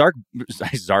 yeah,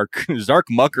 Mark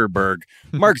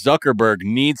Zuckerberg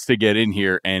needs to get in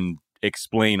here and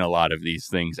explain a lot of these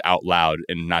things out loud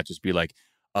and not just be like,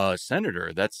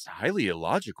 Senator, that's highly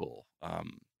illogical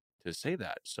to say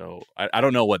that. So I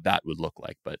don't know what that would look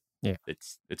like, but yeah,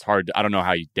 it's hard. I don't know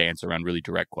how you dance around really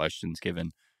direct questions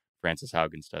given Francis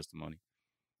Haugen's testimony.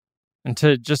 And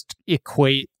to just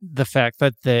equate the fact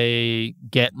that they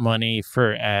get money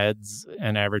for ads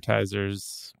and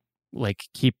advertisers like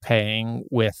keep paying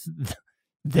with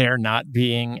there not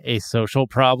being a social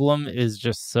problem is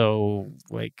just so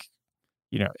like,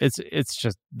 it's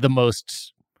just the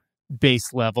most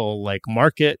base level, like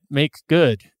market make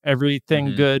good.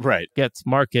 Everything good gets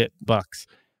market bucks.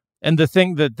 And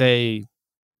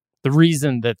the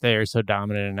reason that they are so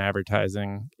dominant in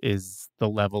advertising is the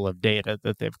level of data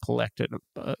that they've collected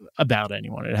about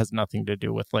anyone. It has nothing to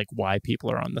do with like why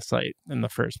people are on the site in the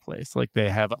first place. Like they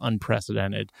have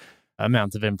unprecedented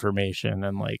amounts of information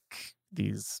and like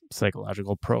these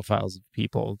psychological profiles of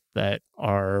people that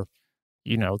are,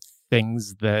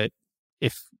 things that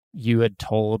if you had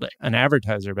told an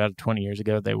advertiser about it 20 years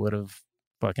ago, they would have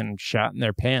fucking shot in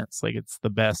their pants. Like it's the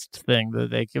best thing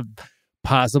that they could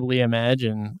possibly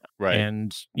imagine. Right.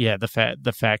 And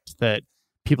the fact that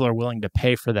people are willing to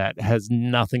pay for that has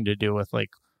nothing to do with like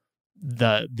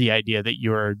the idea that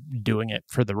you're doing it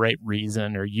for the right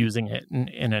reason or using it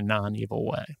in a non-evil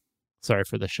way. Sorry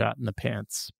for the shot in the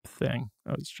pants thing.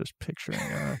 I was just picturing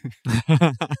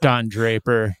Don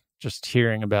Draper just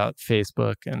hearing about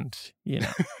Facebook and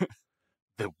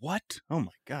The what? Oh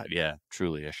my God. Yeah,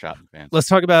 truly a shot in the pants. Let's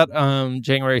talk about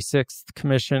January 6th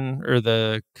Commission, or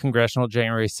the Congressional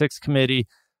January 6th Committee,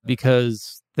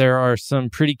 because there are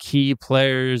some pretty key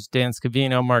players, Dan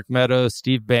Scavino, Mark Meadows,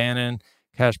 Steve Bannon,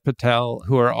 Kash Patel,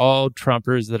 who are all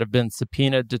Trumpers that have been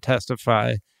subpoenaed to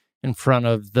testify in front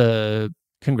of the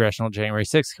Congressional January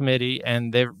 6th Committee,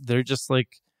 and they're just like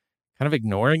kind of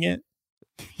ignoring it.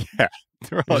 Yeah.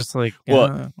 They're just like,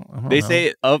 they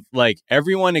say of like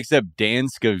everyone except Dan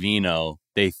Scavino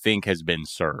they think has been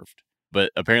served,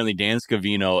 but apparently Dan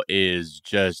Scavino is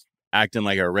just acting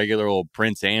like a regular old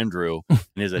Prince Andrew in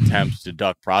his attempts to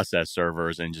duck process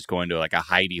servers and just going to like a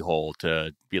hidey hole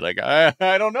to be like, I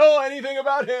don't know anything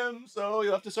about him, so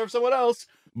you'll have to serve someone else.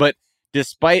 But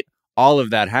despite all of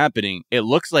that happening, it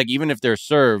looks like even if they're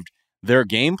served, their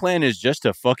game plan is just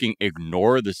to fucking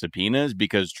ignore the subpoenas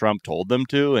because Trump told them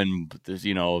to. And there's,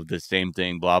 the same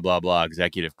thing, blah, blah, blah,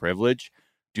 executive privilege.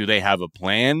 Do they have a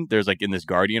plan? There's like in this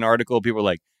Guardian article, people are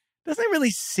like, doesn't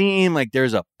really seem like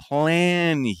there's a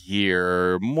plan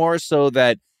here. More so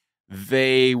that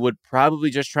they would probably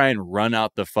just try and run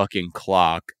out the fucking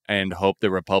clock and hope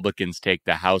the Republicans take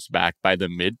the House back by the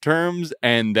midterms.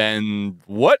 And then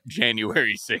what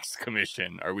January 6th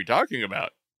commission are we talking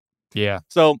about? Yeah.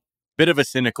 So, bit of a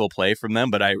cynical play from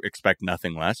them, but I expect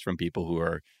nothing less from people who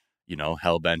are,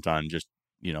 hell-bent on just,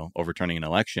 overturning an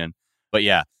election. But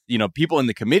yeah, people in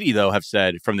the committee, though, have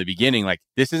said from the beginning, like,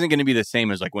 this isn't going to be the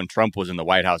same as like when Trump was in the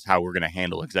White House, how we're going to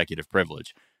handle executive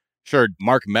privilege. Sure,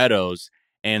 Mark Meadows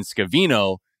and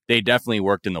Scavino, they definitely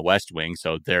worked in the West Wing,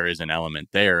 so there is an element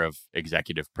there of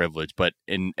executive privilege. But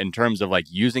in terms of like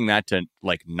using that to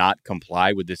like not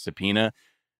comply with this subpoena,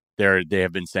 they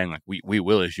have been saying like we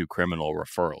will issue criminal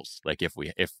referrals, like if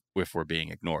we're being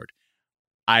ignored.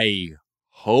 I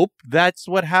hope that's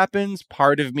what happens.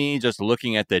 Part of me, just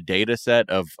looking at the data set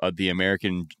of the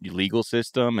American legal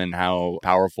system and how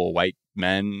powerful white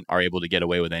men are able to get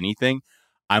away with anything,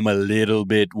 I'm a little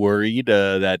bit worried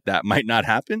that might not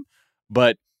happen.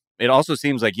 But it also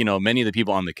seems like, many of the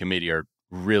people on the committee are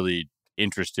really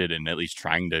interested in at least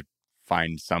trying to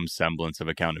find some semblance of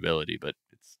accountability. But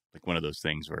it's like one of those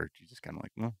things where you just kind of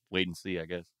like, well, wait and see, I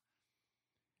guess.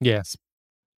 Yes.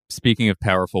 Speaking of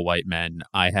powerful white men,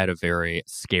 I had a very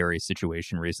scary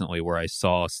situation recently where I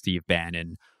saw Steve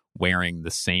Bannon wearing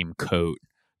the same coat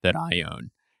that I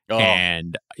own. Oh.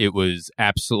 And it was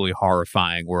absolutely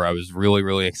horrifying, where I was really,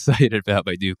 really excited about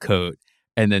my new coat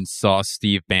and then saw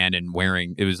Steve Bannon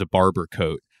it was a barber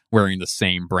coat, wearing the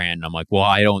same brand. And I'm like, well,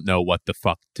 I don't know what the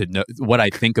fuck to know, what I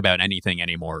think about anything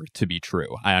anymore to be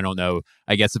true. I don't know.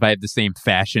 I guess if I have the same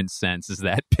fashion sense as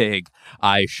that pig,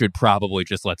 I should probably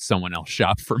just let someone else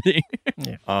shop for me.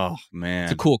 Yeah. Oh, man.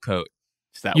 It's a cool coat.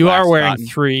 You are wearing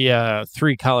three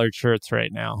collared shirts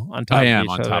right now on top. I am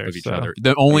on top of each other.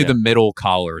 The middle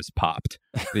collar is popped.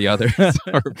 The others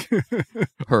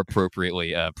are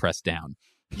appropriately pressed down.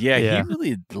 Yeah, he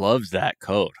really loves that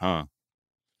coat, huh?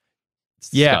 It's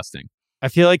disgusting. I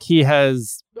feel like he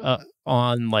has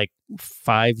on like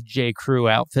 5 J. Crew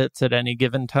outfits at any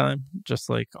given time, just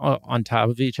like on top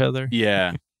of each other.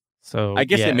 Yeah. So I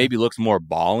guess it maybe looks more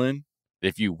ballin'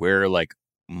 if you wear like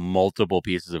multiple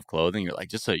pieces of clothing. You're like,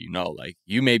 just so you know, like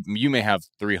you may have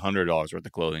 $300 worth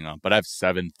of clothing on, but I have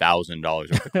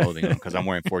 $7,000 worth of clothing on because I'm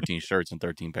wearing 14 shirts and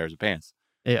 13 pairs of pants.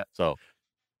 Yeah. So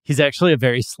he's actually a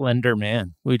very slender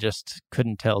man. We just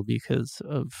couldn't tell because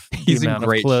of he's the amount in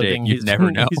great of clothing shape. You'd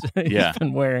never know. He's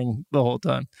been wearing the whole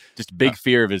time. Just big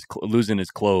fear of his losing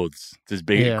his clothes. It's his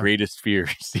greatest fear,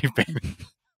 Steve Bannon.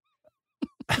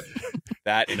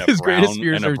 That in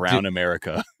a brown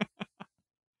America.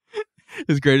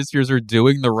 His greatest fears are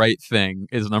doing the right thing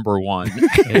is number one,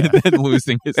 and then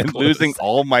losing his clothes. Losing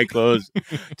all my clothes.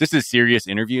 Just a serious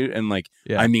interview, and like,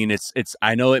 I mean, it's.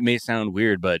 I know it may sound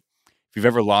weird, but if you've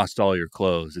ever lost all your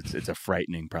clothes, it's a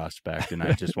frightening prospect, and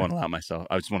I just want to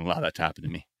allow that to happen to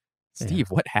me. Steve,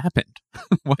 what happened?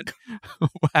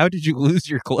 How did you lose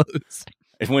your clothes?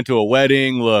 I went to a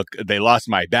wedding. Look, they lost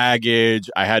my baggage.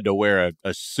 I had to wear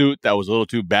a suit that was a little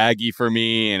too baggy for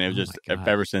me. And it was just,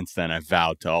 ever since then, I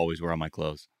vowed to always wear all my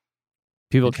clothes.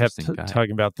 People kept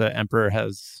talking about the emperor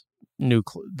has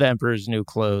the emperor's new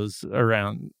clothes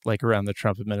around the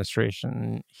Trump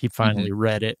administration. He finally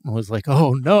read it and was like,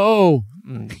 "Oh no!"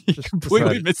 He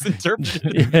completely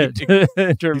misinterpreted it.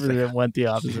 Interpreted it and went the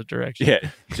opposite direction.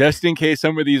 Yeah, just in case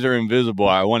some of these are invisible,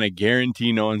 I want to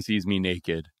guarantee no one sees me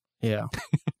naked. Yeah.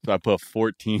 So I put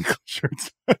 14 shirts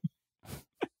on.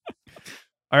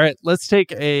 All right, let's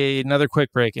take another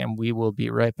quick break, and we will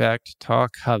be right back to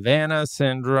talk Havana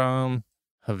Syndrome.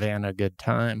 Havana, good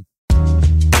time.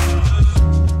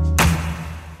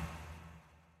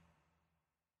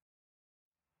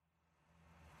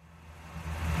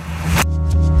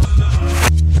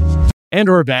 And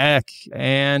we're back.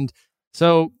 And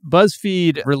so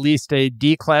BuzzFeed released a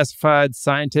declassified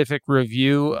scientific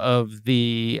review of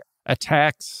the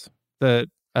attacks that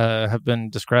have been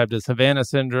described as Havana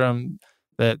Syndrome,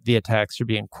 that the attacks should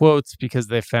be in quotes because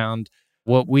they found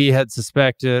what we had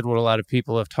suspected, what a lot of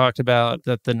people have talked about,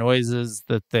 that the noises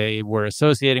that they were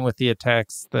associating with the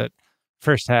attacks that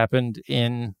first happened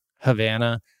in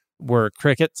Havana were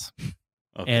crickets.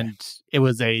 Okay. And it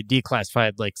was a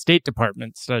declassified State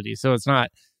Department study. So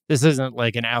this isn't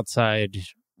like an outside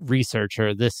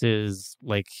researcher. This is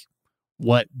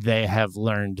what they have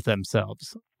learned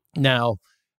themselves. Now,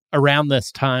 around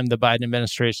this time, the Biden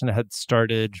administration had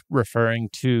started referring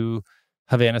to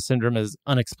Havana Syndrome as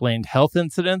unexplained health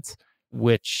incidents,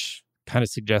 which kind of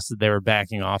suggested they were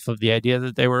backing off of the idea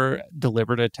that they were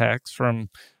deliberate attacks from,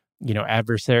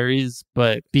 adversaries.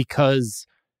 But because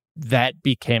that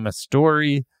became a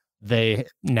story, they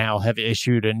now have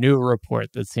issued a new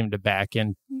report that seemed to back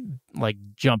like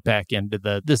jump back into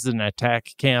this is an attack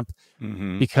camp,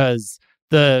 Mm-hmm. because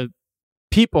the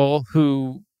people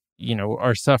who,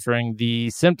 are suffering the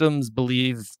symptoms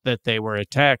believe that they were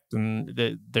attacked, and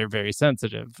that they're very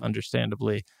sensitive,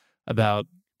 understandably, about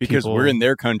Because people. we're in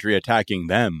their country attacking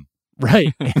them.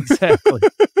 Right, exactly.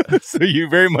 So you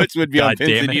very much would be on God pins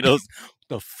damn and it. needles.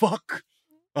 The fuck?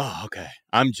 Oh, okay.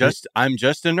 I'm just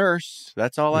a nurse.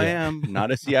 That's all I Yeah. am.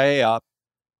 Not a CIA op.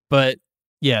 But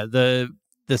yeah,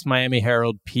 this Miami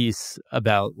Herald piece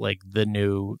about like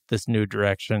this new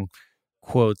direction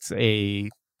quotes this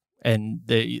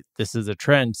is a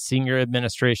trend, senior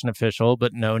administration official,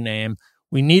 but no name.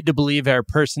 We need to believe our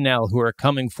personnel who are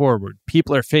coming forward.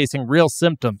 People are facing real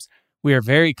symptoms. We are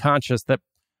very conscious that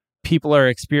people are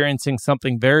experiencing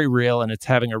something very real, and it's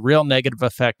having a real negative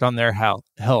effect on their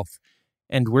health.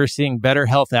 And we're seeing better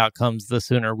health outcomes the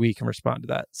sooner we can respond to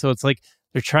that. So it's like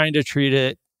they're trying to treat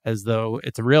it as though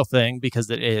it's a real thing, because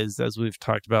it is, as we've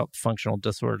talked about functional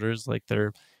disorders, like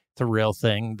it's a real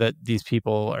thing that these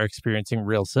people are experiencing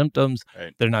real symptoms.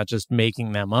 Right. They're not just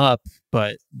making them up,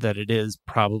 but that it is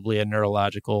probably a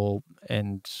neurological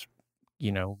and,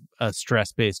 a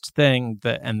stress-based thing,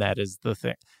 and that is the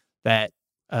thing. That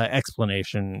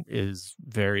explanation is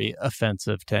very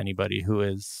offensive to anybody who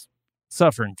is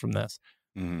suffering from this.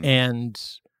 Mm-hmm. And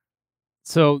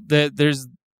so there's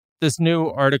this new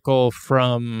article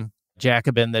from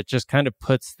Jacobin that just kind of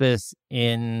puts this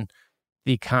in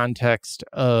the context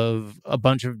of a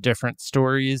bunch of different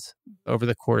stories over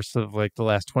the course of like the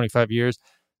last 25 years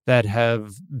that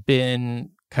have been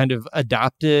kind of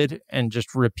adopted and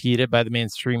just repeated by the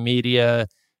mainstream media,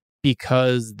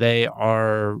 because they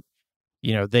are,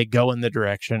 they go in the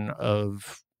direction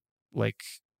of like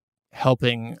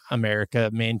helping America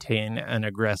maintain an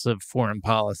aggressive foreign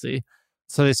policy.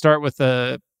 So they start with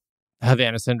the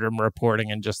Havana Syndrome reporting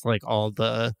and just like all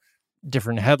the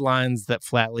different headlines that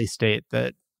flatly state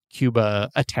that Cuba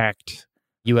attacked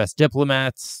U.S.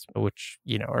 diplomats, which,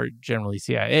 are generally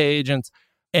CIA agents,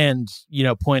 and,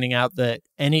 pointing out that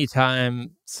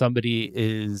anytime somebody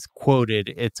is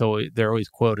quoted, they're always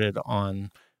quoted on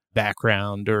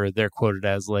background, or they're quoted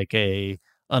as like a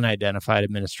unidentified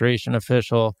administration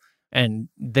official. And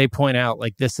they point out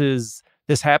like this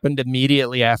happened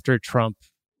immediately after Trump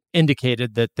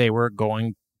indicated that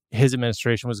his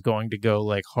administration was going to go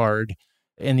like hard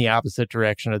in the opposite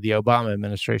direction of the Obama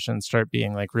administration and start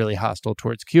being like really hostile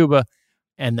towards Cuba.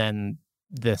 And then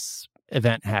this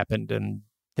event happened, and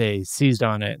they seized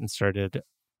on it and started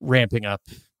ramping up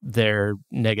their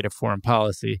negative foreign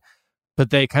policy. But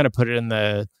they kind of put it in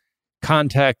the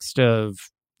context of,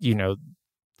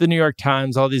 the New York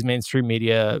Times, all these mainstream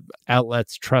media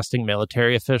outlets trusting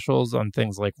military officials on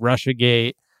things like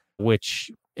Russiagate,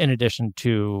 which, in addition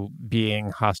to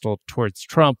being hostile towards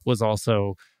Trump, was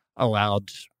also allowed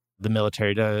the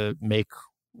military to make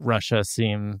Russia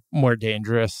seem more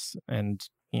dangerous. And,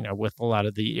 with a lot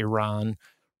of the Iran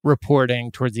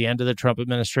reporting towards the end of the Trump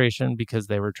administration, because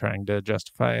they were trying to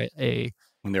justify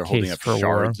when they're case holding up for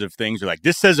shards of things, they're like,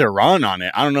 this says Iran on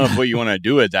it. I don't know what you want to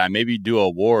do with that. Maybe do a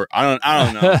war. I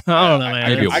don't know. I don't know, man.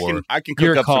 Maybe a war. I can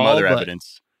Your cook up some call, other but-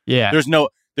 evidence. Yeah.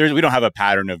 We don't have a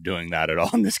pattern of doing that at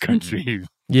all in this country.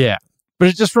 Yeah. But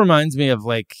it just reminds me of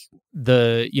like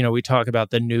we talk about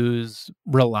the news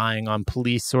relying on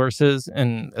police sources,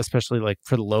 and especially like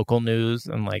for the local news,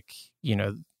 and like,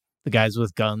 the guys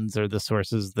with guns are the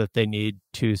sources that they need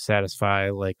to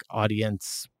satisfy like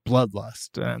audience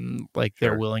bloodlust, and like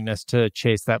their willingness to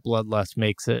chase that bloodlust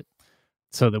makes it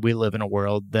so that we live in a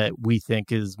world that we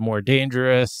think is more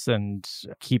dangerous and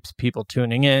keeps people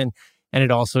tuning in. And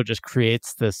it also just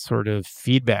creates this sort of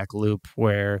feedback loop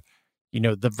where,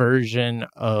 the version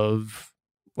of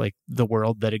like the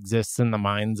world that exists in the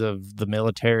minds of the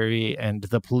military and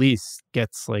the police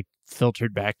gets like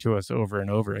filtered back to us over and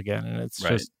over again. And it's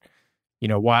just,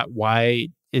 why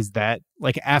is that,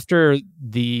 like, after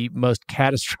the most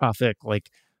catastrophic like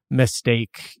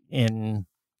mistake in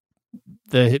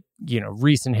the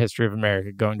recent history of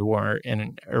America, going to war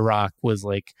in Iraq, was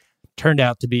like turned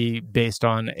out to be based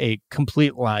on a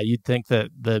complete lie, you'd think that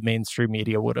the mainstream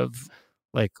media would have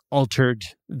like altered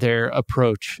their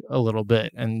approach a little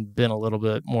bit and been a little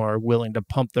bit more willing to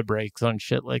pump the brakes on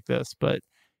shit like this. But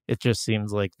it just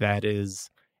seems like that is,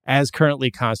 as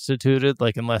currently constituted,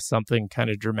 like unless something kind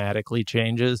of dramatically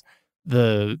changes,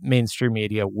 the mainstream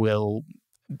media will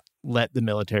let the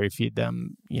military feed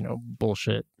them,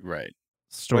 bullshit Right.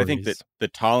 stories. Well, I think that the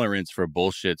tolerance for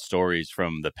bullshit stories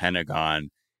from the Pentagon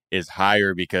is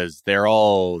higher because they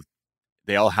all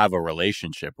have a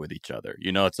relationship with each other.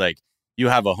 It's like you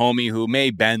have a homie who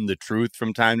may bend the truth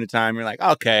from time to time. You're like,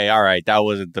 okay, all right, that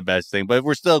wasn't the best thing, but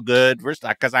we're still good. We're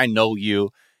stuck because I know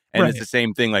you. And It's the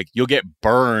same thing. Like, you'll get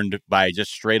burned by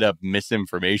just straight up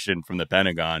misinformation from the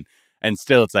Pentagon. And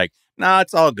still it's like, nah,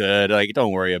 it's all good. Like,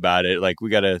 don't worry about it. Like, we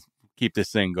got to keep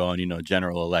this thing going.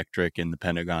 General Electric and the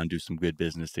Pentagon do some good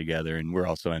business together. And we're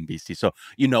also NBC. So,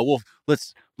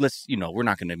 let's we're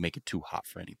not going to make it too hot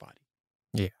for anybody.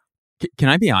 Yeah. Can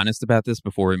I be honest about this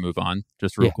before we move on?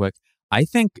 Just real quick. I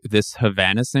think this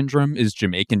Havana syndrome is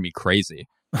Jamaican me crazy.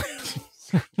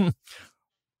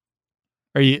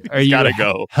 Are you gotta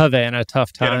go. Havana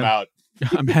tough time? Get him out.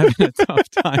 I'm having a tough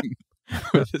time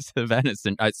with this Havana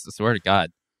syndrome. I swear to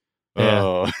God.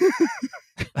 Oh.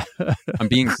 I'm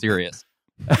being serious.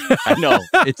 I know.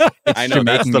 It's I know.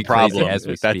 That's Jamaican the me crazy problem. as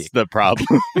we That's speak. the problem.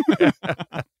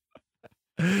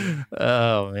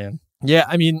 Oh, man. Yeah,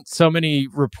 I mean, so many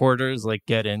reporters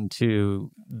get into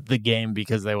the game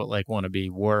because they would want to be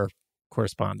war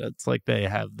correspondents. They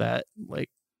have that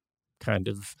kind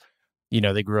of,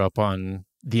 they grew up on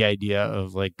the idea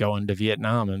of going to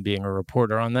Vietnam and being a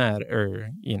reporter on that, or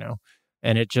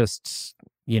and it just,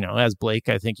 as Blake,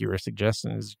 I think you were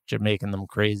suggesting, is making them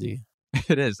crazy.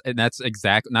 It is. And that's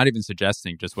not even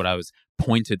suggesting, just what I was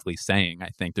pointedly saying. I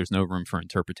think there's no room for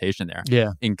interpretation there.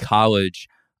 Yeah. In college,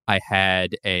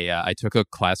 I took a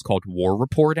class called War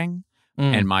Reporting,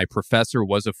 and my professor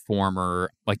was a former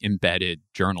embedded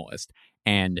journalist,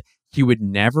 and he would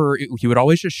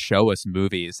always just show us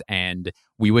movies, and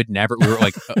we were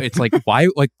like, it's like, why,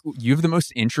 you have the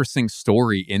most interesting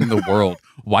story in the world.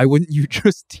 Why wouldn't you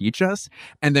just teach us?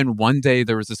 And then one day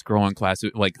there was this girl in class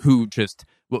who just,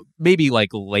 maybe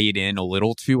laid in a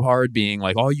little too hard, being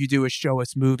like, all you do is show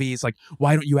us movies.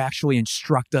 Why don't you actually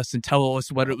instruct us and tell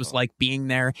us what it was like being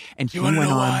there? And he went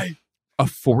on a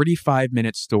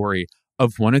 45-minute story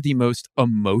of one of the most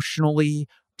emotionally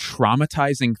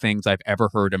traumatizing things I've ever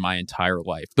heard in my entire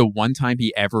life. The one time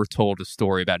he ever told a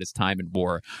story about his time in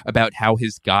war, about how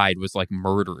his guide was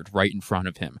murdered right in front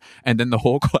of him. And then the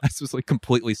whole class was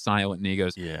completely silent. And he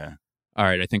goes, yeah. All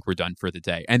right, I think we're done for the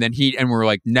day. And then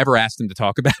we're never asked him to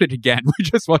talk about it again. We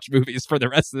just watched movies for the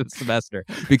rest of the semester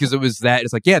because it's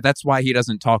that's why he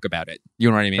doesn't talk about it. You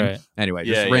know what I mean? Right. Anyway,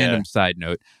 just random side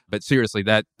note. But seriously,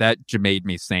 that made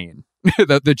me sane.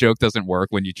 The joke doesn't work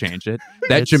when you change it.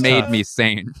 That made me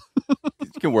sane.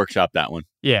 You can workshop that one.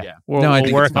 Yeah. We'll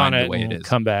work on it and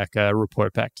come back,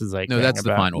 report back to Zyke. No, that's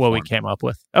the final what form. we came up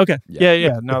with. Okay.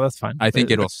 Yeah. No, that's fine. I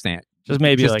think it'll stand. Just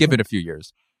maybe give it a few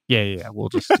years. Yeah. We'll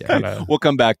just we'll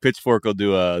come back. Pitchfork will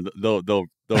do they'll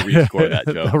rescore that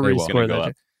joke. They'll rescore that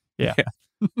joke. Yeah.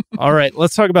 All right.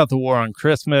 Let's talk about the war on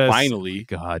Christmas. Finally.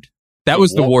 God. That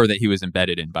was the war that he was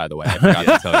embedded in, by the way. I forgot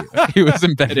to tell you. He was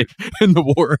embedded in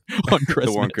the war on Christmas.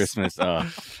 The war on Christmas.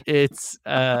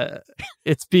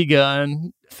 It's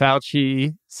begun.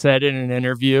 Fauci said in an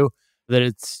interview that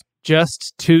it's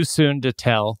just too soon to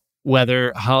tell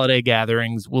whether holiday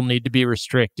gatherings will need to be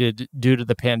restricted due to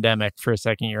the pandemic for a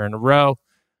second year in a row,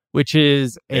 which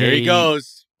is There he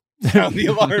goes. Sound the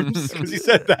alarms because he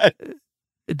said that.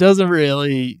 It doesn't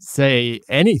really say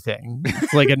anything.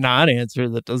 It's a non-answer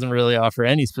that doesn't really offer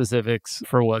any specifics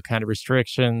for what kind of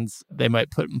restrictions they might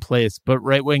put in place. But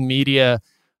right-wing media,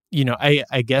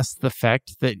 I guess the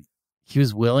fact that he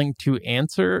was willing to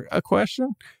answer a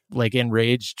question,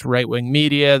 enraged right-wing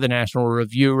media, the National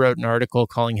Review wrote an article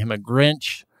calling him a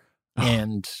Grinch.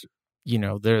 And,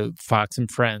 the Fox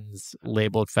and Friends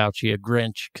labeled Fauci a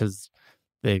Grinch because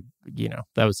they,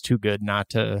 that was too good not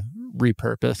to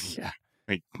repurpose. Yeah.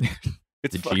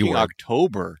 It's fucking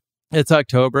October. It's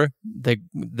October.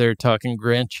 They're talking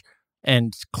Grinch,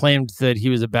 and claimed that he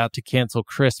was about to cancel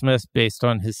Christmas based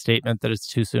on his statement that it's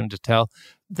too soon to tell.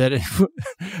 That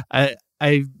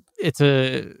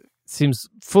seems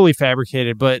fully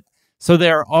fabricated. But so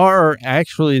there are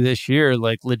actually this year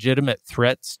legitimate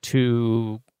threats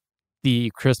to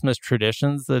the Christmas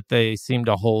traditions that they seem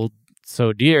to hold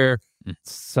so dear,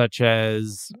 such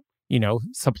as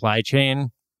supply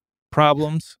chain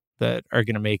problems that are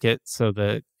going to make it so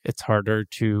that it's harder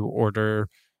to order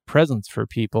presents for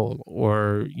people,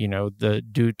 or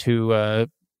due to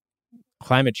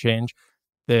climate change,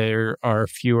 there are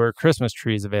fewer Christmas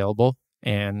trees available,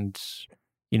 and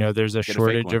there's a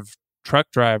shortage of truck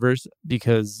drivers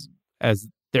because as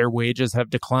their wages have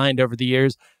declined over the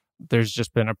years, there's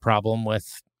just been a problem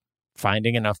with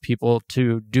finding enough people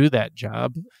to do that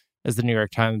job. As the New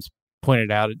York Times pointed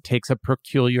out, it takes a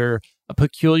peculiar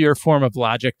form of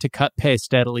logic to cut pay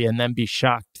steadily and then be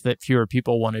shocked that fewer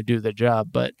people want to do the job.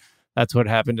 But that's what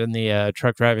happened in the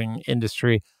truck driving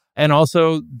industry. And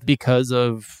also because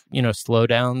of,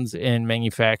 slowdowns in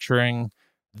manufacturing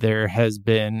there has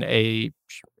been a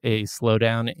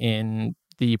slowdown in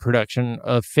the production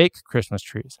of fake Christmas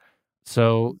trees.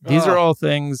 So these are all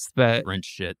things that Grinch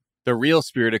shit. The real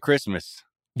spirit of Christmas.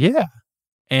 yeah,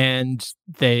 and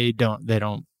they're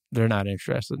not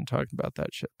interested in talking about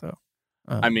that shit though.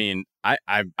 I mean,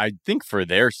 I think for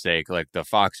their sake, like the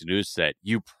Fox News said,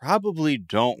 you probably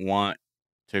don't want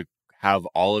to have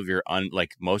all of your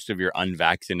most of your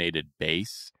unvaccinated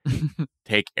base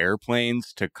take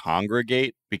airplanes to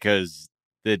congregate, because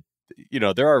they're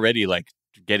already like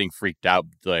getting freaked out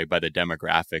like by the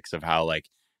demographics of how like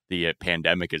the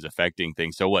pandemic is affecting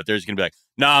things. So what? There's going to be like,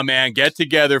 nah, man, get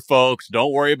together, folks.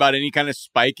 Don't worry about any kind of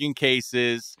spike in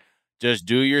cases. Just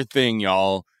do your thing,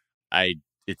 y'all. I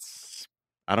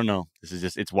don't know. This is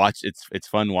just it's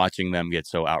fun watching them get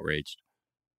so outraged.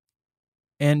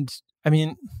 And I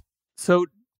mean, so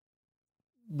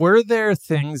were there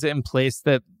things in place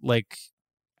that like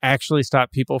actually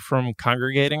stopped people from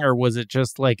congregating, or was it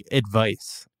just like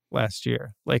advice last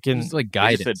year? Like It's like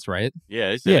guidance, right?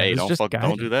 Yeah, they said, hey,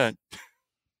 don't do that.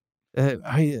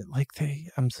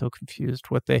 I'm so confused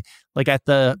what they like at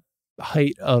the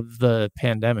height of the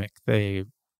pandemic. They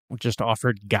just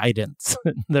offered guidance.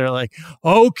 They're like,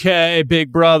 okay,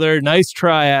 big brother, nice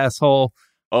try, asshole.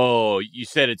 Oh, you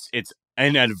said it's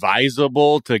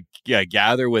inadvisable to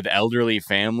gather with elderly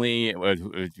family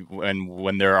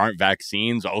when there aren't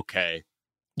vaccines. Okay.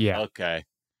 Yeah. Okay.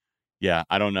 Yeah,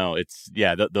 I don't know.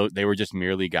 They were just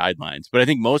merely guidelines. But I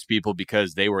think most people,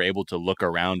 because they were able to look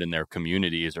around in their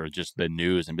communities or just the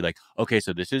news and be like, okay,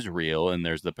 so this is real and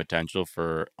there's the potential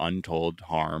for untold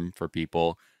harm for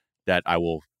people, that I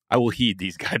will heed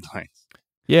these guidelines.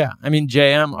 Yeah. I mean,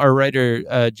 our writer,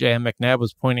 JM McNabb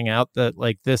was pointing out that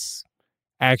like this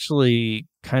actually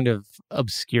kind of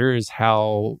obscures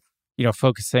how,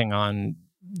 focusing on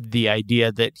the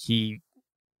idea that he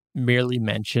merely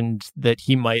mentioned that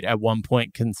he might at one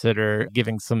point consider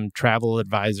giving some travel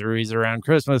advisories around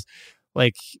Christmas.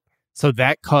 Like, so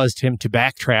that caused him to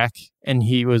backtrack. And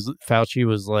Fauci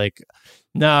was like,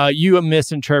 no, you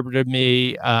misinterpreted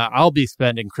me. I'll be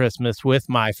spending Christmas with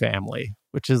my family,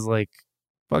 which is like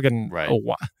fucking, right.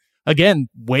 Again,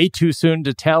 way too soon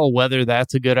to tell whether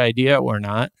that's a good idea or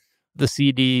not. The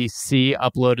CDC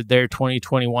uploaded their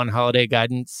 2021 holiday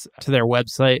guidance to their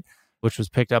website, which was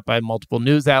picked up by multiple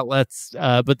news outlets.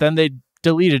 But then they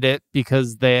deleted it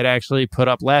because they had actually put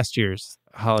up last year's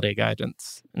holiday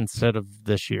guidance instead of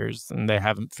this year's. And they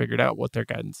haven't figured out what their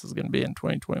guidance is going to be in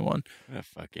 2021. A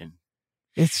fucking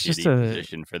it's just a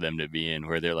position for them to be in,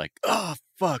 where they're like, oh,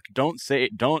 fuck, don't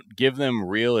give them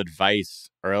real advice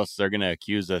or else they're going to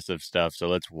accuse us of stuff. So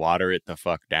let's water it the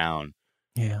fuck down.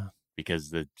 Yeah.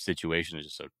 Because the situation is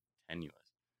just so tenuous.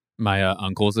 My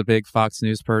uncle's a big Fox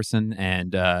News person,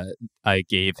 and I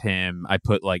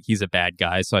put like, he's a bad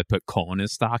guy, so I put coal in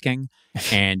his stocking,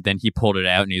 and then he pulled it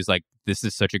out and he was like, this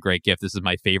is such a great gift. This is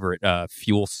my favorite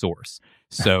fuel source.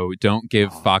 So don't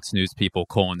give Fox News people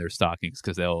coal in their stockings,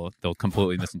 because they'll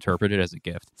completely misinterpret it as a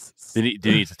gift. Did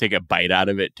he take a bite out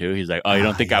of it too? He's like, oh, you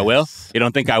don't think I will? You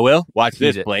don't think I will? Watch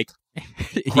this, Blake.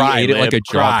 He ate it like a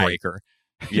jawbreaker.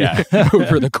 Yeah.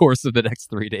 Over the course of the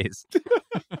next 3 days.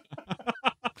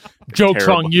 Joke's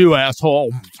Terrible. on you,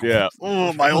 asshole. Yeah.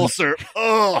 Oh, my ulcer.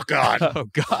 Oh, God. Oh,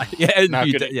 God. Yeah.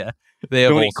 They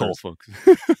have Don't eat ulcers. coal, folks.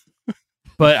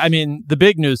 But I mean, the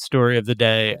big news story of the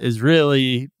day is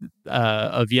really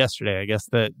of yesterday, I guess,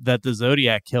 that the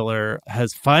Zodiac killer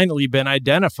has finally been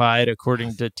identified,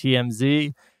 according to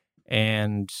TMZ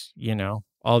and,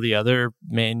 all the other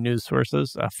main news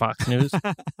sources, Fox News.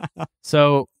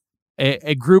 So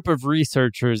a group of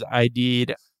researchers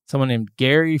ID'd someone named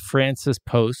Gary Francis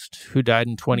Post, who died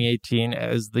in 2018,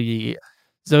 as the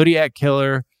Zodiac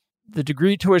killer. The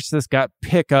degree to which this got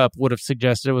pick up would have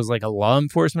suggested it was like a law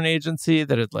enforcement agency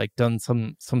that had like done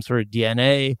some sort of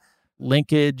DNA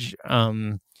linkage.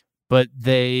 But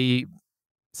this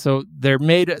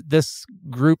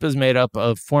group is made up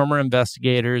of former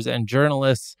investigators and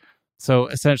journalists. So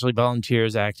essentially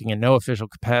volunteers acting in no official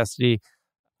capacity.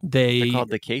 They're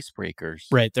called the case breakers.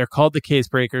 Right. They're called the case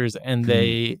breakers. And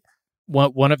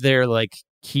one of their like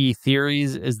key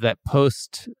theories is that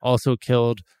Post also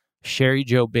killed Sherry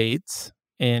Jo Bates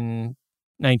in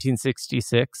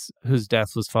 1966, whose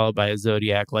death was followed by a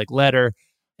Zodiac-like letter.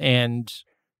 And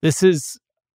this is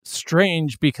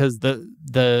strange because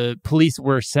the police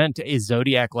were sent a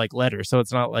Zodiac-like letter. So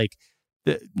it's not like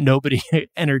nobody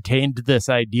entertained this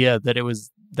idea that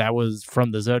was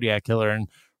from the Zodiac killer and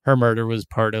her murder was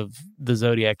part of the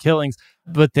Zodiac killings.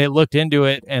 But they looked into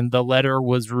it, and the letter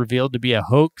was revealed to be a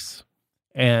hoax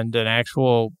and an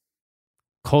actual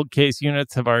cold case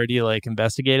units have already like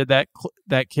investigated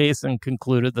that case and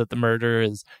concluded that the murder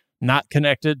is not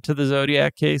connected to the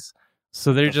Zodiac case.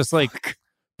 So they're just like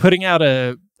putting out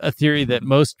a theory that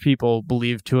most people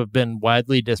believe to have been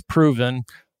widely disproven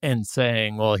and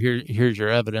saying, well, here's your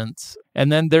evidence.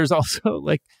 And then there's also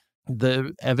like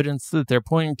the evidence that they're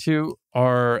pointing to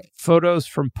are photos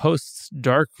from Post's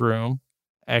darkroom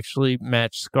actually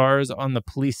match scars on the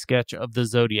police sketch of the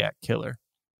Zodiac killer,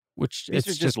 which These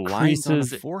it's are just lines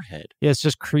creases on a forehead. Yeah, it's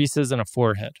just creases in a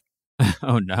forehead.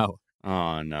 Oh no.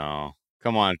 Oh no.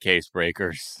 Come on, case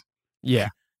breakers. Yeah.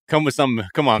 Come with something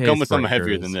heavier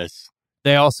breakers. than this.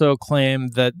 They also claim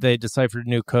that they deciphered a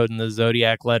new code in the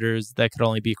Zodiac letters that could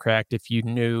only be cracked if you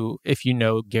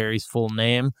know Gary's full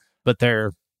name, but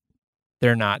they're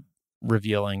not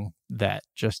revealing that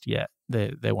just yet.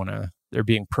 They're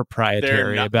being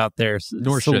proprietary about their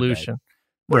solution.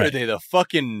 What are they, the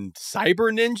fucking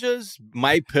cyber ninjas?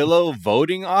 My Pillow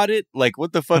voting audit? Like,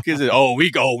 what the fuck is it? We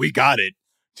got it.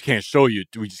 Just can't show you.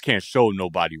 We just can't show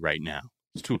nobody right now.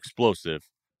 It's too explosive.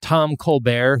 Tom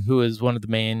Colbert, who is one of the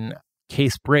main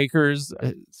case breakers,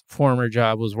 his former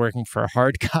job was working for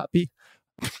Hard Copy.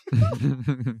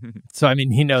 So, I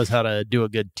mean, he knows how to do a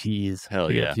good tease. Hell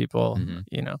to yeah. get people,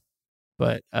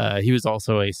 But he was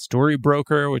also a story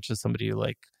broker, which is somebody who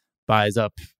like buys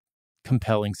up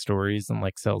compelling stories and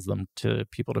like sells them to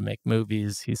people to make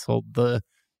movies. He sold the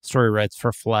story rights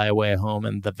for Fly Away Home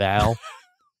and The Val.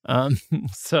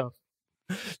 So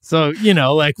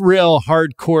like real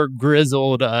hardcore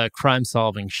grizzled crime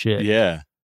solving shit. Yeah.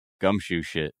 Gumshoe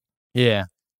shit. Yeah.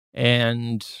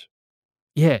 And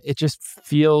yeah, it just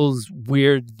feels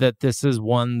weird that this is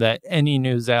one that any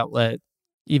news outlet,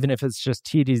 even if it's just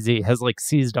TDZ, has like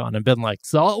seized on and been like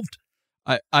solved.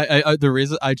 I the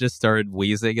reason I just started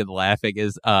wheezing and laughing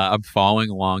is I'm following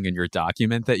along in your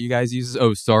document that you guys use.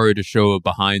 Oh, sorry to show a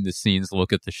behind the scenes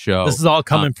look at the show. This is all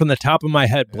coming from the top of my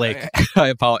head, Blake. I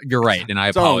apologize. You're right, and I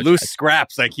It's apologize. all loose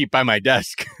scraps I keep by my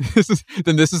desk. This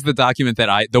is the document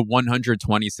the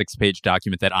 126 page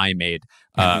document that I made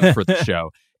for the show.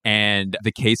 And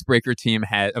the Casebreaker team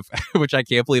had, which I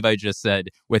can't believe I just said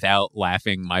without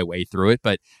laughing my way through it,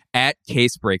 but at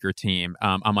Casebreaker team,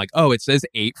 I'm like, oh, it says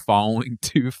 8 following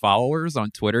 2 followers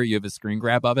on Twitter. You have a screen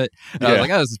grab of it. And I was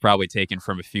like, oh, this is probably taken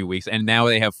from a few weeks. And now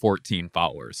they have 14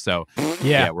 followers. So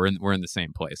yeah, we're in the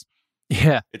same place.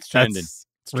 Yeah. It's trending. It's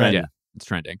trending. Yeah, it's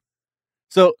trending.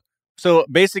 So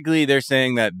basically they're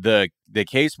saying that the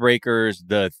Casebreakers,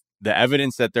 the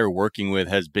evidence that they're working with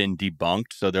has been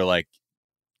debunked. So they're like,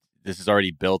 this is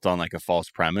already built on like a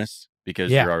false premise because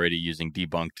you're already using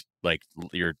debunked, like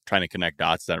you're trying to connect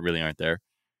dots that really aren't there.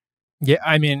 Yeah,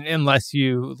 I mean, unless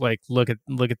you like look at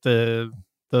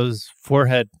those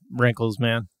forehead wrinkles,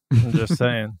 man. I'm just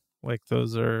saying, like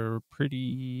those are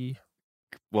pretty.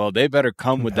 Well, they better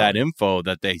come with that info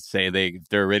that they say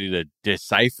they're ready to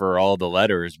decipher all the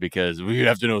letters because we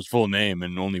have to know his full name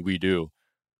and only we do.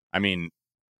 I mean,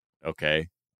 okay,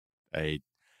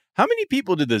 how many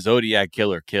people did the Zodiac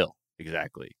killer kill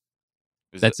exactly?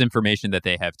 That's information that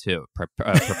they have too,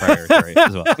 proprietary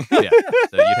as well. Yeah,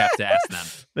 so you'd have to ask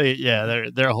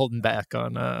them. They're holding back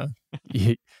on.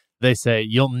 They say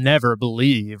you'll never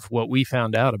believe what we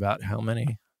found out about how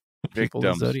many people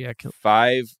the Zodiac killed.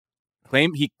 5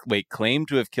 claimed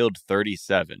to have killed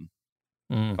 37.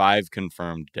 5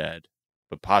 confirmed dead,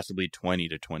 but possibly 20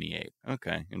 to 28.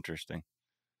 Okay, interesting.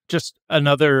 Just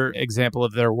another example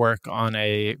of their work on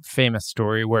a famous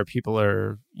story where people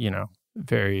are,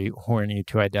 very horny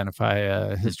to identify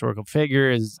a historical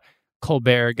figure is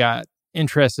Colbert got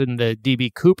interested in the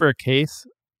D.B. Cooper case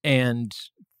and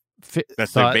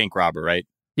that's the bank robber, right?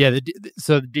 Yeah.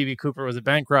 So the D.B. Cooper was a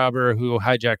bank robber who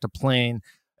hijacked a plane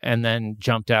and then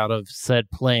jumped out of said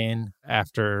plane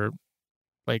after,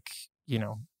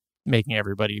 making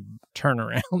everybody turn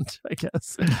around, I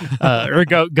guess, or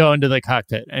go into the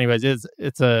cockpit. Anyways,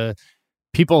 it's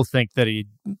people think that he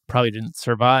probably didn't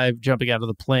survive jumping out of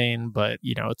the plane, but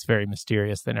it's very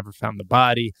mysterious. They never found the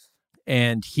body,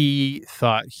 and he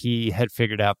thought he had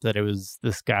figured out that it was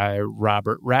this guy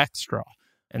Robert Rackstraw,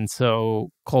 and so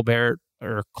Colbert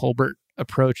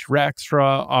approached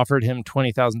Rackstraw, offered him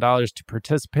 $20,000 to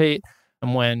participate,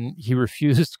 and when he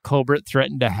refused, Colbert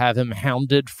threatened to have him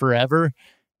hounded forever.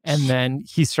 And then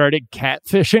he started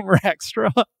catfishing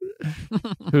Rackstraw,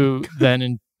 who then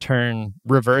in turn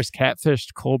reverse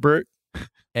catfished Colbert.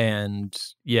 And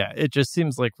yeah, it just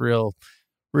seems like real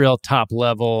top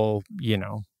level,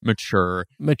 mature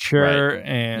right.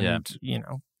 And,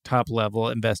 top level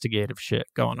investigative shit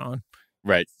going on.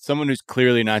 Right. Someone who's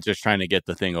clearly not just trying to get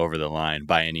the thing over the line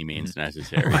by any means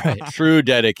necessary. Right. True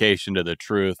dedication to the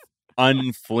truth.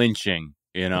 Unflinching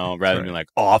rather than being like,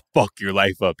 oh, I'll fuck your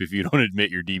life up if you don't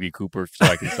admit you're DB Cooper so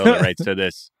I can sell the rights to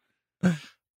this.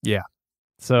 Yeah.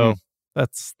 So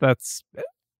that's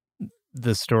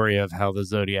the story of how the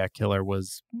Zodiac Killer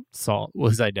was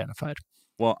identified.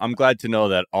 Well, I'm glad to know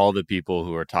that all the people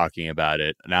who are talking about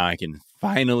it, now I can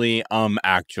finally,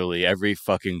 actually, every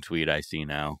fucking tweet I see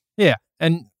now. Yeah.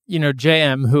 And,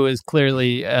 JM, who is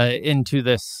clearly into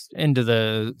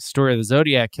the story of the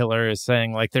Zodiac Killer, is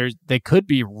saying, like, they could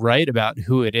be right about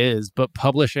who it is, but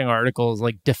publishing articles,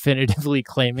 like, definitively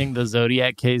claiming the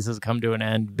Zodiac case has come to an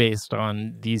end based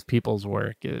on these people's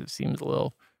work, it seems a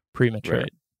little premature.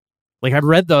 Right. Like, I'd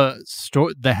read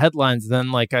the headlines,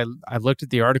 then, like, I looked at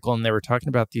the article, and they were talking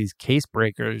about these case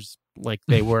breakers, like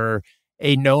they were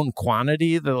a known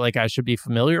quantity that, like, I should be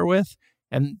familiar with.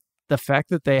 And the fact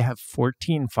that they have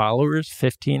 14 followers,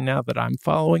 15 now that I'm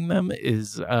following them,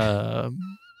 is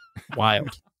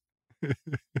wild.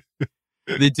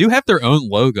 They do have their own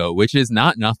logo, which is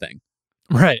not nothing.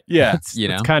 Right. Yeah. It's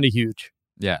kind of huge.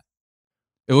 Yeah.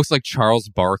 It looks like Charles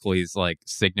Barkley's, like,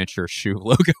 signature shoe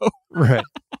logo. Right.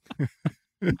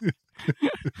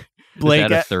 Blake,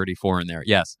 Add a 34 in there.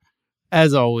 Yes.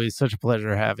 As always, such a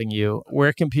pleasure having you.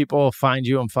 Where can people find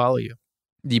you and follow you?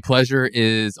 The pleasure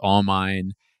is all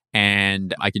mine,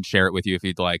 and I can share it with you if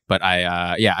you'd like. But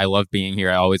I love being here.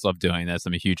 I always love doing this.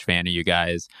 I'm a huge fan of you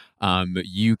guys.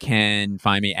 You can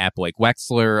find me at Blake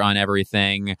Wexler on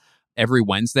everything. Every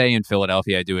Wednesday in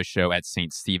Philadelphia, I do a show at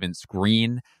St. Stephen's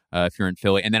Green. If you're in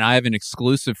Philly. And then I have an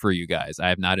exclusive for you guys. I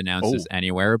have not announced this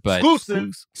anywhere, but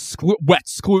exclusive.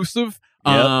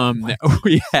 Yep.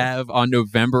 We have on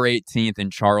November 18th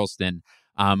in Charleston,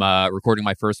 I'm recording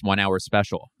my first 1 hour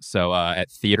special. So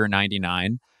at Theater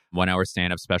 99, 1 hour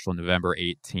stand-up special November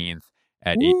 18th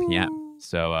at 8 p.m.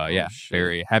 So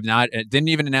didn't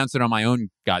even announce it on my own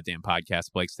goddamn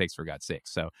podcast, Blake's Takes, for God's sake.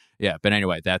 So yeah, but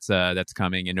anyway, that's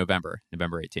coming in November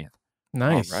 18th.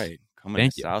 Nice. All right.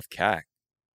 Coming to South CAC.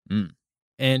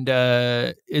 And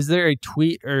is there a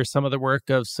tweet or some other work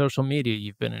of social media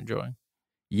you've been enjoying?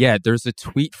 Yeah, there's a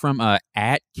tweet from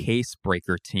at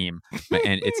Casebreaker Team,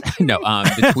 and it's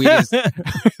the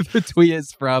tweet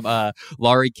is from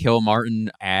Laurie Kilmartin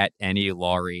at Any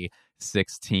Laurie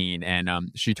 16,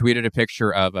 and she tweeted a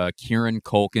picture of Kieran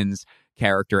Culkin's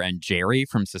character and Jerry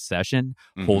from Succession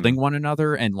holding one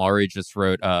another, and Laurie just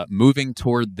wrote moving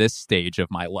toward this stage of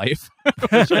my life.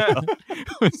 Which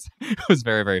was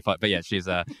very, very fun. But yeah, she's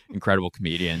an incredible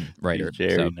comedian, writer.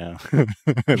 Jerry now. I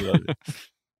love it.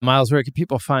 Miles, where can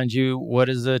people find you? What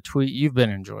is a tweet you've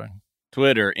been enjoying?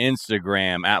 Twitter,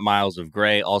 Instagram, at Miles of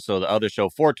Gray. Also, the other show,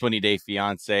 420 Day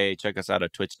Fiance. Check us out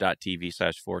at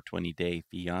twitch.tv/420 Day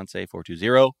Fiance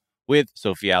 420 with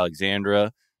Sophie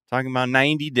Alexandra. Talking about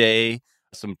 90 Day.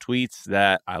 Some tweets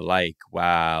that I like.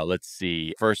 Wow. Let's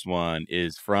see. First one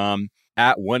is from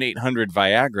at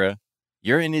 1-800-Viagra.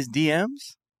 You're in his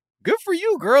DMs? Good for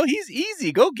you, girl. He's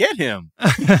easy. Go get him.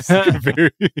 Just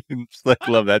like,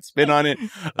 love that spin on it.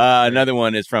 Another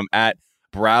one is from at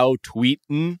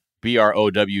Browtweeten,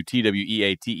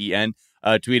 BROWTWEATEN,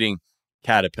 tweeting,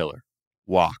 caterpillar,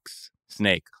 walks,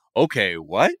 snake. Okay,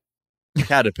 what?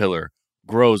 Caterpillar,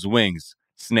 grows wings,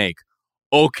 snake.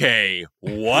 Okay,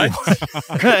 what?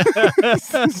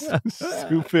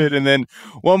 Stupid. And then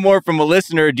one more from a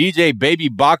listener, DJ Baby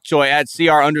Bok Choy at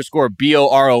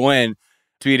CR_BORON.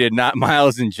 Tweeted, not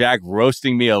Miles and Jack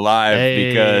roasting me alive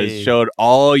because showed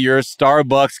all your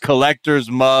Starbucks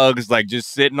collector's mugs, like just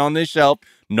sitting on this shelf.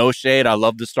 No shade. I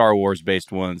love the Star Wars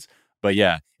based ones. But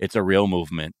yeah, it's a real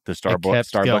movement. The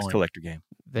Starbucks collector game.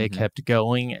 They kept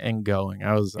going and going.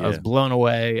 I was blown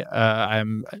away.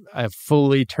 I've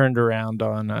fully turned around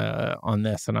on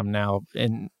this, and I'm now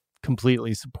in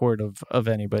completely supportive of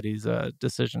anybody's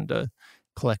decision to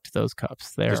collect those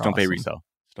cups. They're Just don't awesome. pay resale.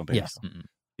 Just don't pay resale. Mm-hmm.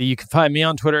 You can find me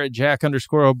on Twitter at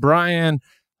Jack_O'Brien.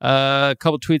 A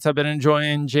couple tweets I've been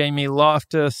enjoying. Jamie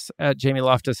Loftus at Jamie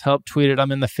Loftus Help tweeted,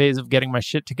 I'm in the phase of getting my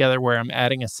shit together where I'm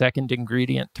adding a second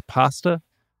ingredient to pasta,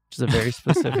 which is a very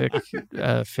specific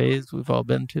phase we've all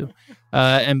been to.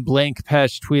 And Blank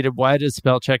Pesh tweeted, why does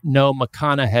spell check know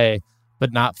McConaughey,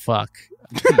 but not fuck?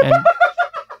 And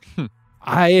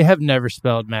I have never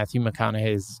spelled Matthew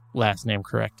McConaughey's last name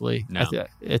correctly. No.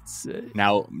 It's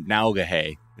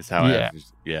Naugahay is how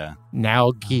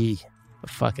Now Gee. The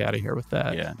fuck out of here with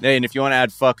that. Yeah. Hey, and if you want to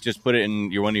add fuck, just put it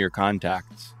in one of your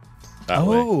contacts. That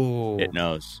way it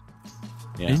knows.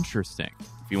 Yeah. Interesting.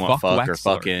 If you want fuck or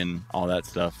fucking, all that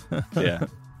stuff. Yeah.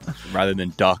 Rather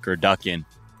than duck or ducking.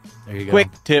 There you go. Quick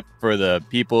tip for the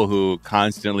people who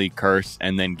constantly curse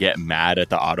and then get mad at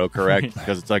the autocorrect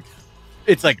because it's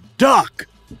like duck.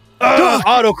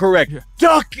 Autocorrect.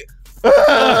 Duck.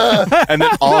 And then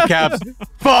all caps,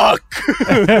 fuck.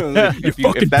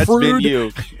 if that's been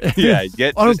you, yeah,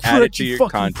 just add it to your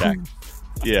contact.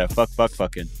 Yeah,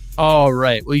 fucking. All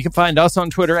right. Well, you can find us on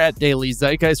Twitter at Daily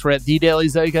Zeitgeist. We're at The Daily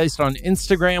Zeitgeist on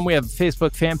Instagram. We have a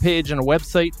Facebook fan page and a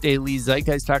website,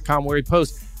 dailyzeitgeist.com, where we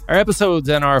post our episodes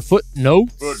and our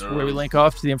footnotes, where we link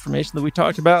off to the information that we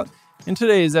talked about in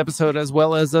today's episode, as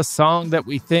well as a song that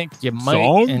we think you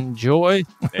might enjoy.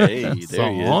 Hey,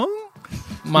 there you go.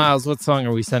 Miles, what song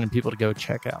are we sending people to go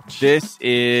check out? This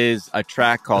is a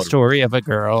track called The Story of a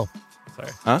Girl.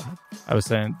 Sorry. Huh? I was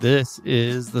saying, this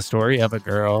is the story of a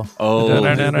girl. Oh,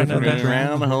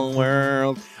 around the whole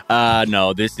world.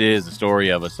 No, this is the story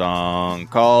of a song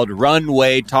called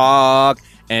Runway Talk,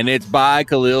 and it's by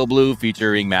Khalil Blue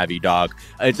featuring Mavi Dog.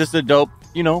 It's just a dope,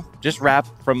 just rap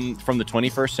from the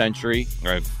 21st century.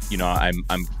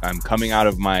 I'm coming out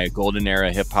of my golden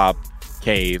era hip hop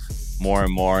cave more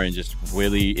and more, and just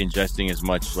really ingesting as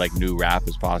much like new rap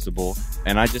as possible.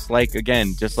 And I just like,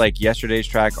 again, just like yesterday's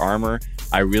track Armor,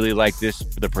 I really like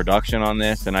the production on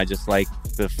this, and I just like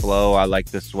the flow, I like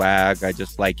the swag, I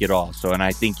just like it all. So, and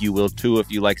I think you will too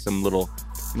if you like some little,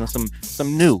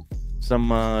 some new,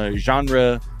 some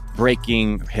genre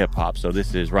breaking hip hop. So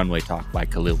this is Runway Talk by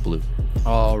Khalil Blue.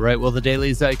 All right. Well, the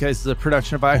Daily Zeitgeist is a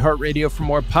production of iHeartRadio. For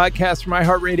more podcasts from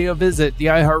iHeartRadio, visit the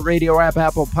iHeartRadio app,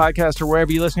 Apple Podcast, or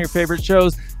wherever you listen to your favorite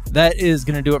shows. That is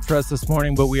going to do it for us this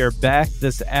morning, but we are back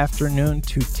this afternoon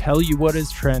to tell you what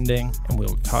is trending, and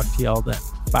we'll talk to you all then.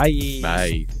 Bye.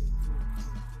 Bye.